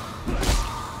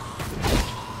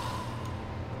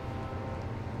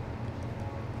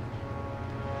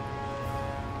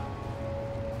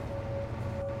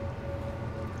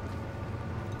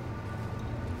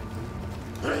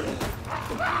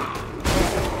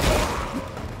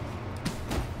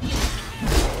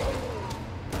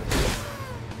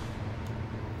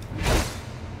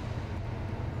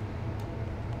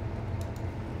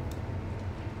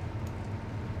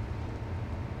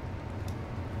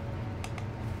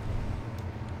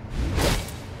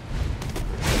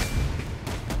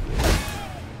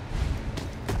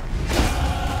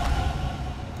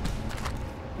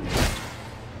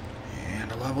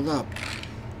 Leveled up.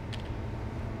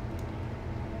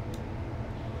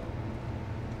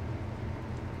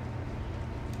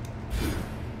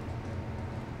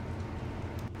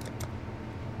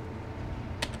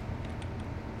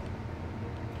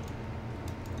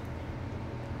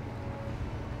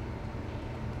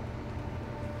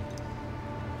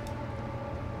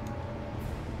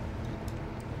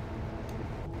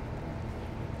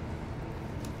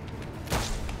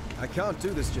 I can't do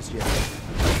this just yet.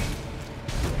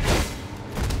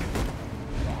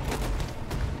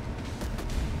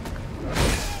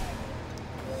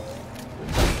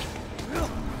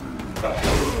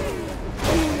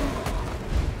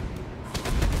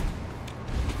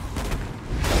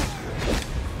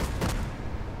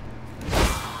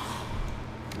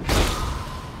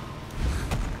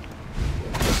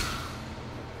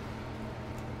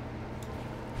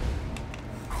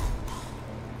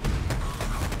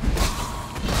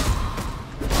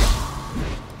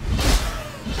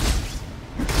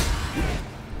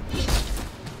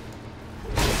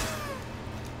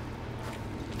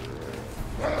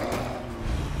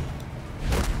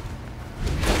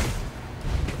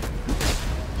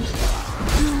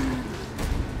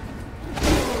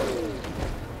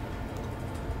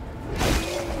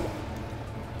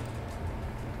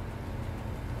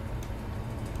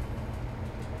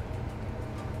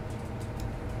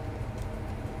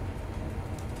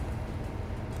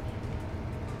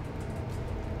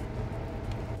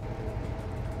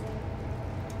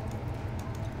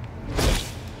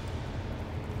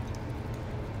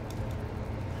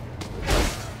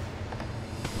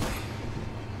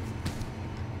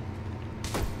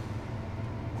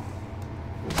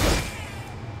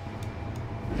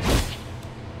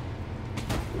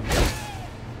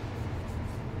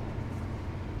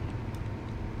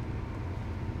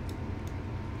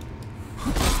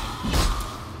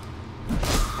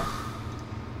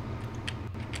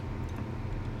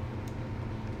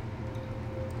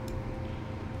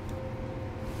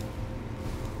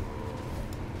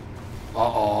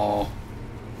 Uh-oh.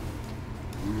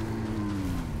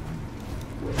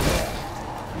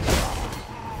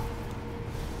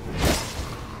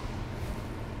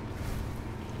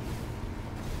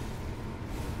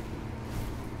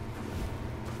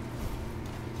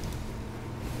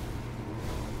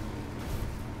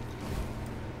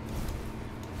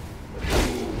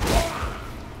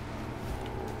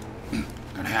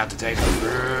 Gonna have to take it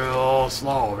real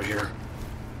slow over here.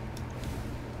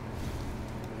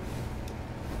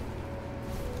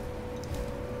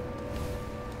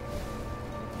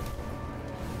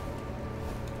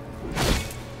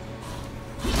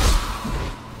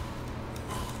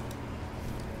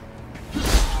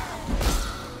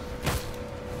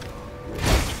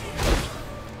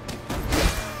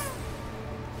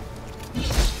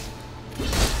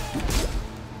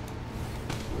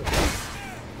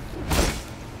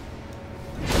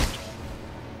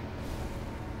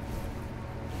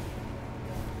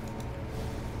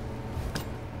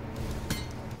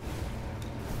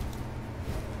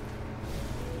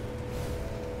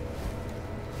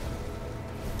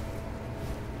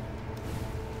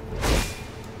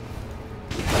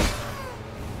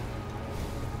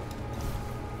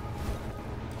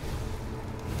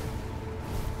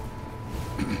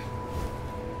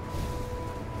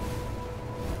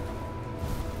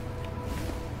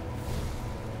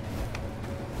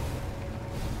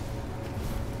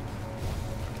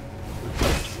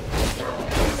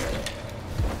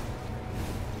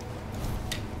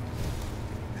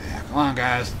 on,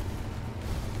 guys.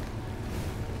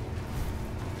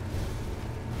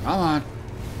 Come on.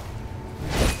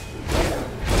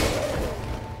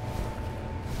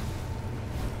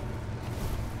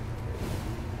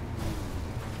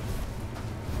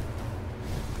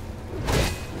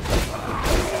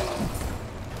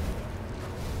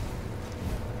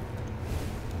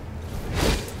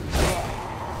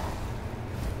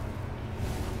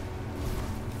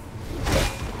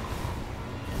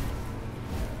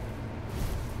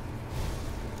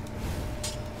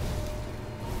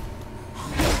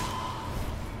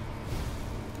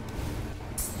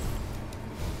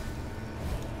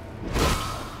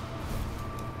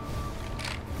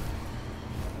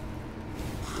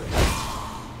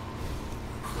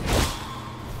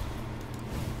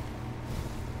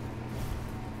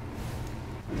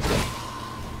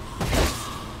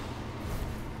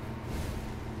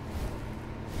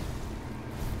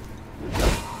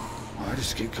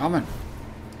 Just keep coming.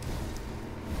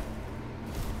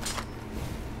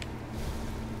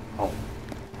 Oh,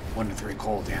 1 to 3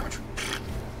 cold damage.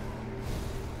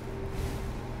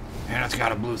 And it's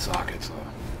got a blue socket, so.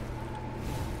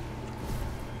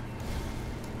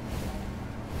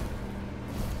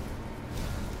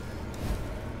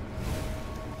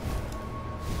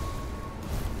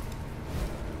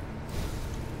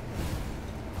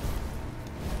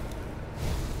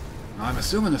 Now, I'm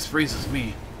assuming this freezes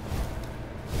me.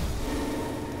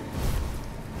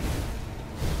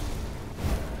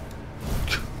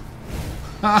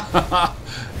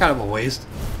 Kind of a waste.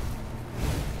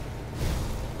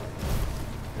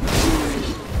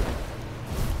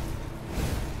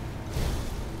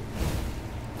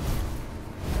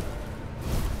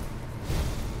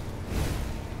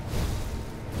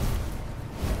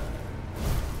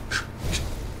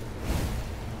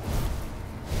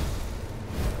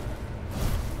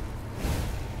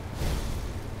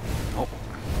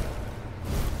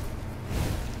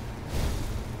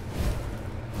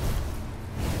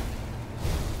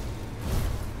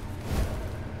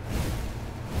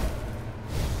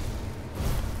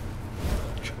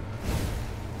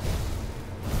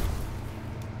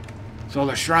 So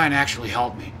the shrine actually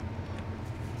helped me.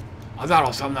 I thought it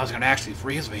was something that was going to actually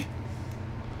freeze me.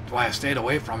 That's why I stayed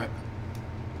away from it.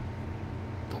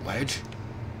 The ledge?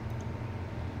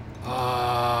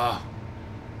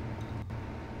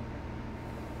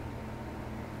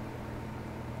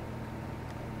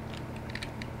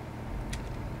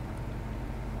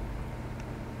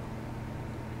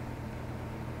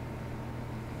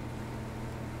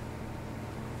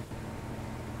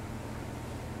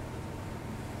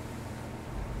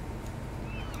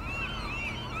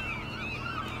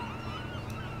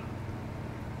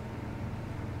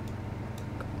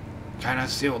 Trying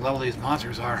to see what level these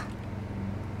monsters are.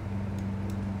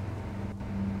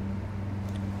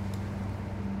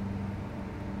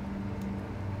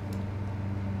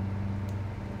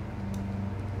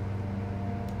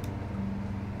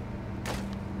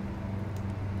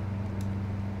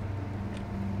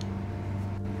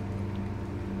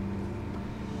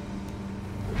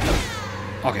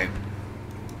 Okay.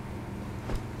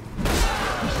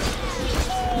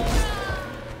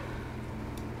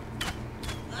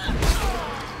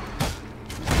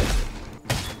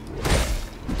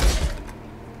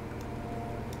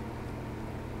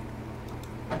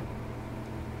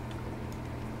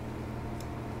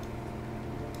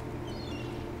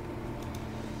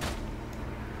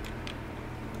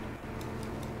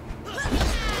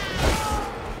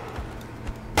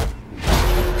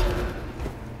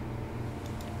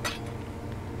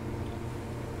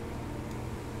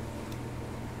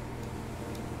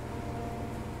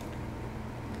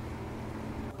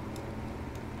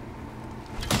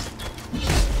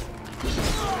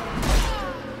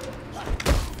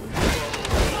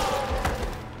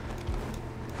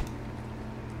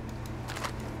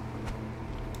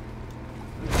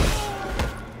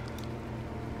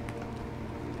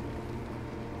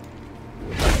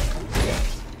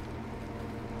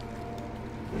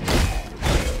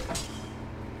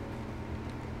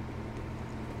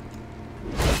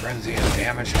 Frenzy and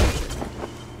damage.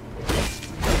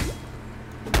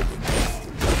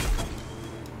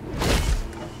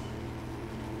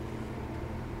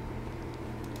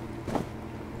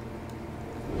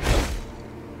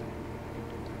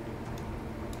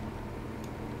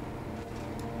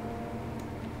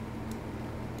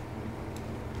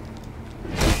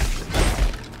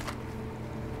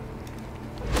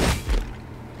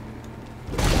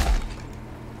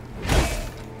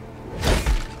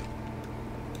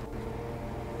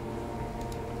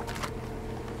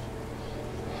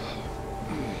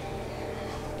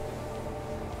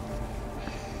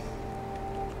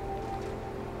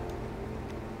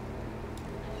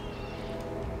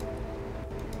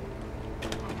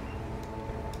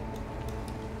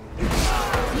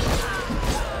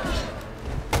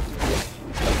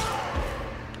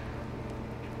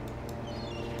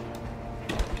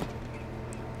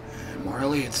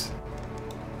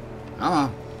 Come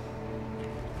on.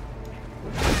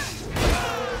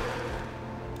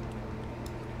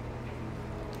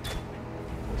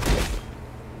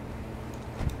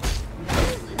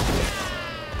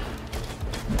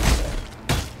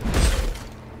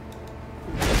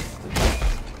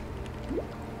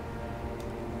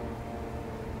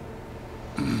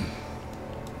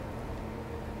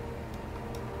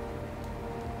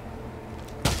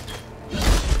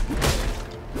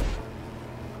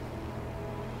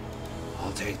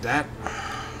 I'll take that.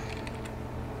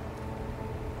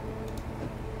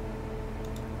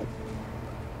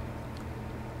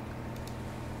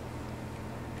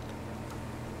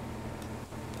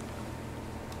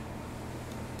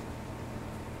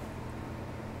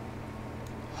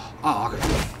 Oh,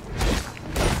 okay.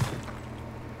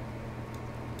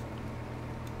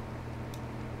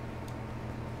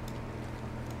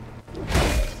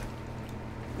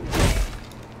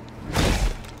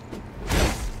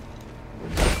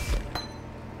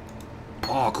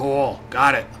 Oh, cool.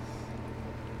 Got it.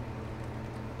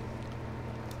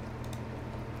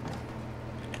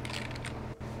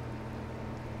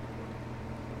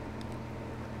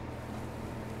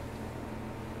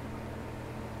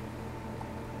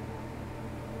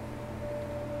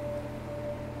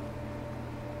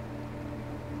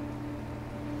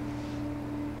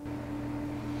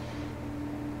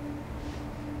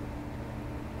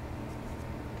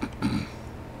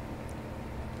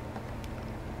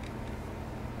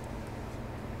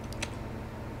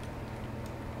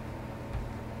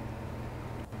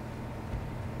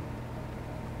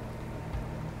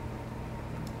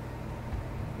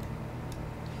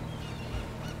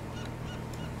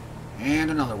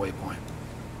 And another waypoint.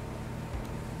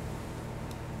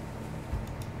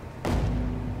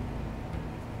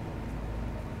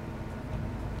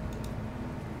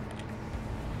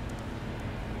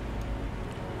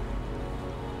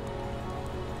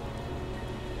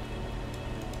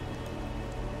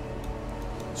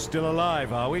 Still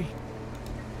alive, are we?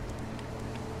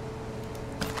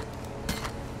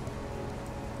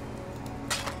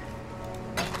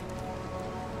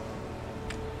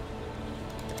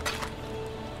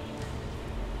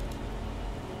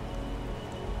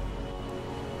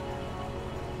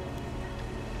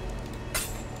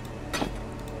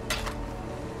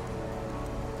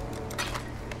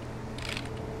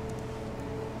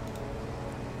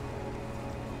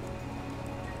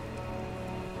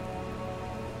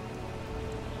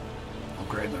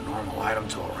 Upgrade the normal item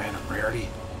to a random rarity.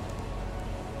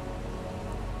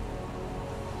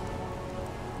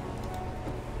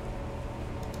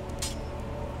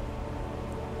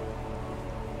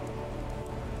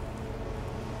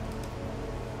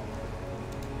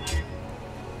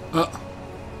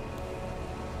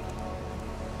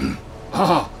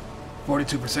 Oh,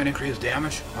 42% increased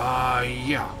damage?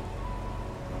 Yeah.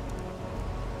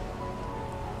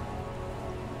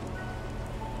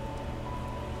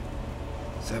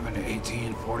 Seven to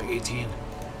 18, 4 to 18.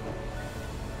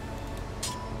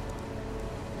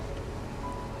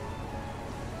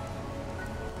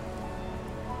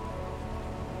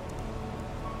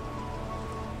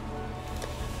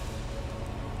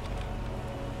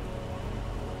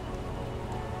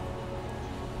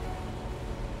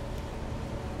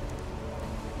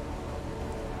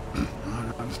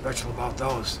 Nothing special about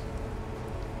those.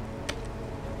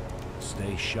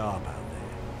 Stay sharp out there.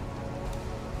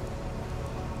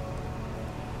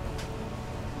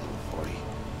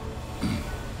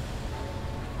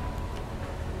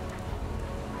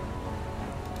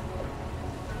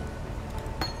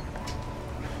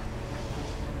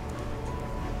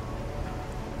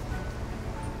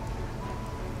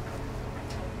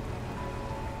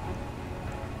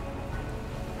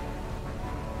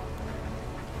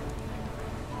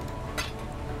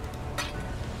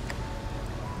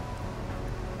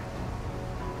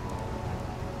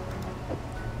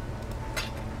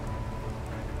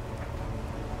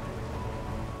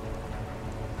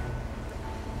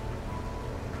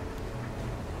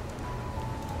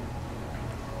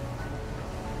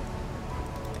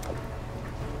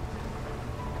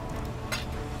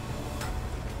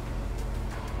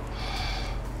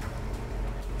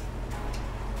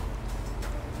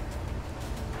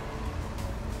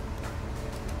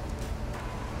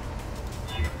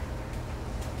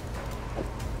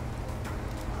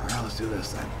 Let's do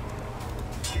this then.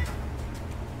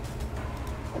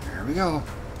 There we go.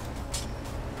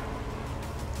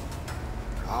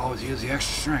 Always use the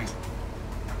extra strength.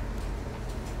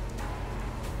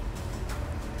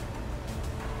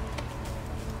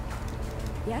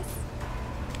 Yes?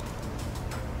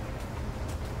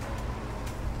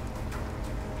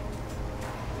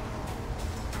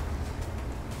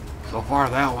 So far,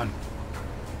 that one.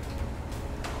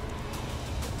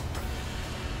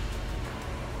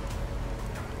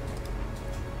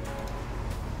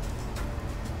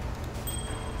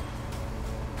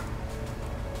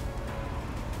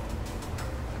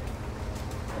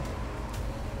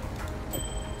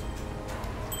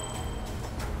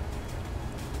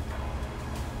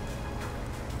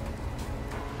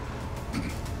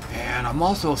 And I'm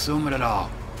also assuming that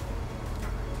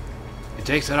it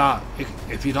takes it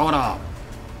if you don't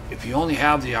if you only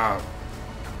have the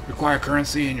required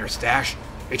currency in your stash,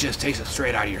 it just takes it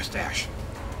straight out of your stash.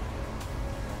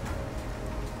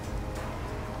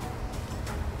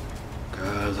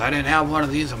 Cause I didn't have one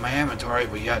of these in my inventory,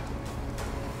 but yet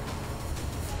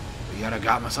I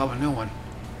got myself a new one.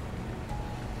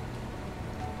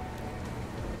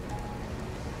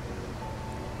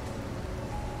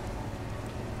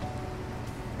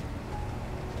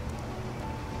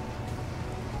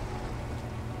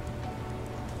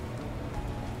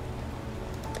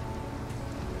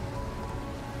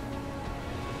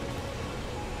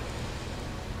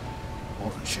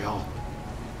 Shell.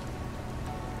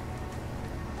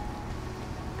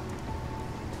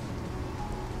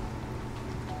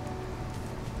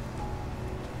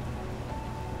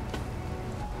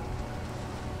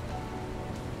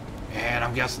 And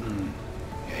I'm guessing,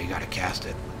 yeah, you gotta cast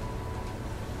it.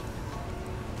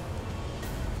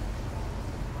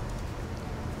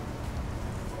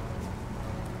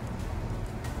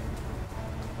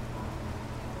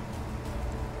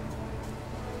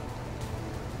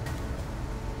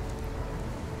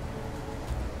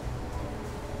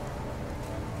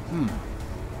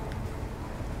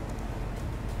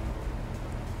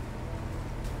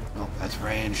 Oh, that's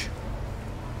range.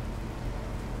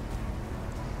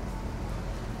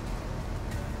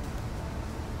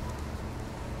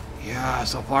 Yeah,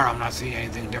 so far I'm not seeing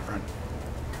anything different.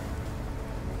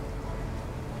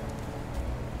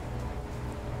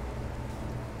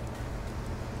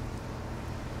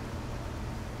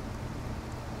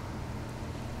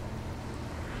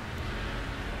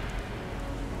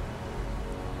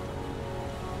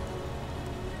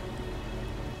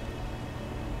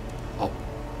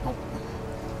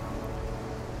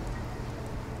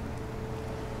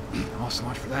 So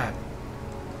much for that.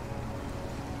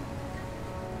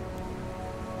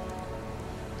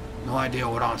 No idea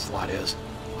what onslaught is.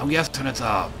 I'm guessing it's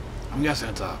a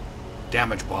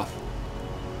damage buff.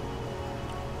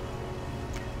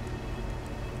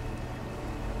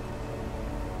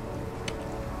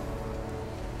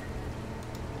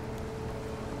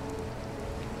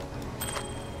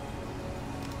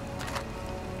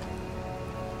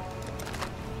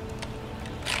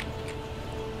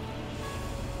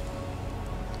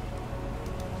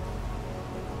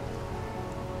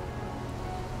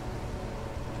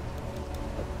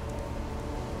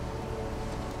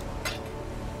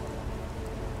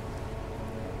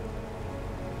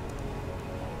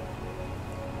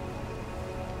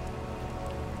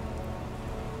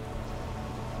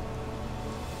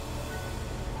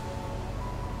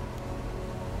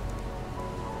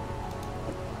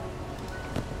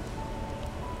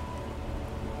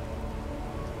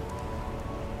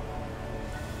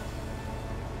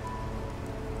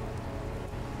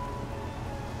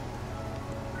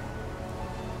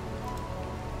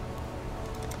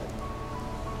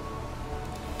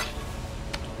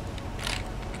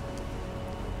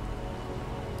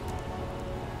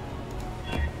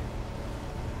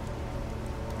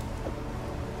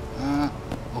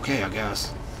 Okay, I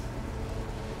guess.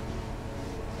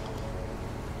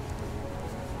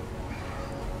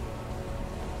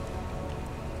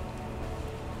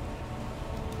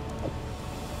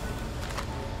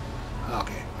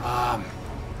 Okay,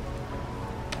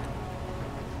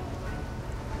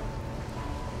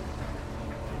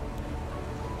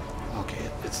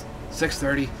 okay, it's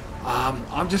 6:30.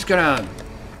 I'm just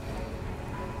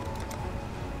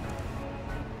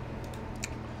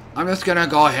gonna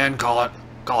go ahead and call it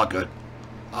good.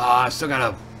 I still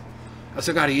gotta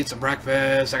eat some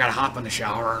breakfast. I gotta hop in the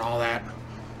shower and all that.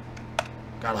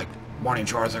 Got like morning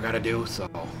chores I gotta do, so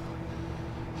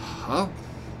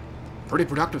pretty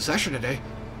productive session today.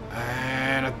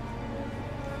 And I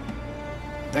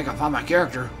think I found my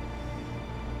character.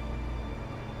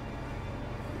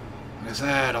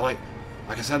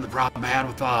 Like I said, the problem I had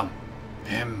with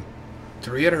him,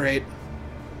 to reiterate,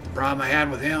 the problem I had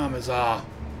with him is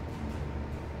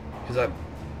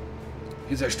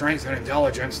he's a strength and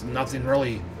intelligence, nothing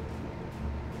really.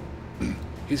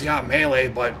 He's got melee,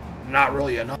 but not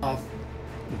really enough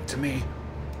to me.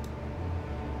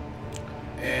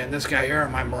 And this guy here,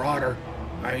 my Marauder,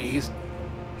 I mean, he's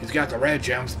got the red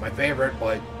gems, my favorite,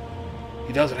 but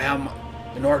he doesn't have,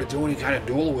 in order to do any kind of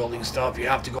dual wielding stuff, you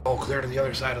have to go clear to the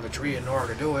other side of the tree in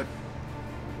order to do it.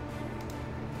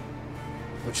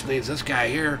 Which leaves this guy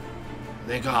here. I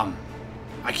think,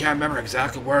 I can't remember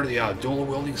exactly where the dual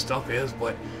wielding stuff is,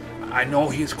 but I know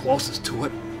he's closest to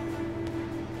it.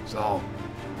 So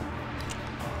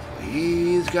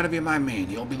he's gonna be my main.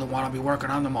 He'll be the one I'll be working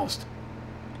on the most.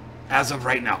 As of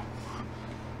right now.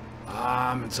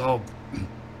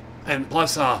 And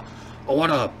plus, I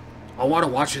wanna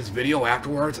watch his video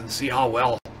afterwards and see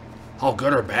how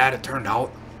good or bad it turned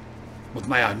out with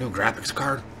my new graphics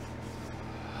card.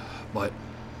 But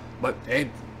hey,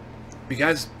 you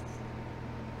guys,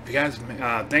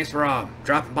 thanks for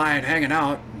dropping by and hanging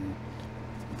out.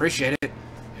 Appreciate it.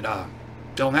 And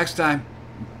till next time,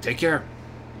 take care.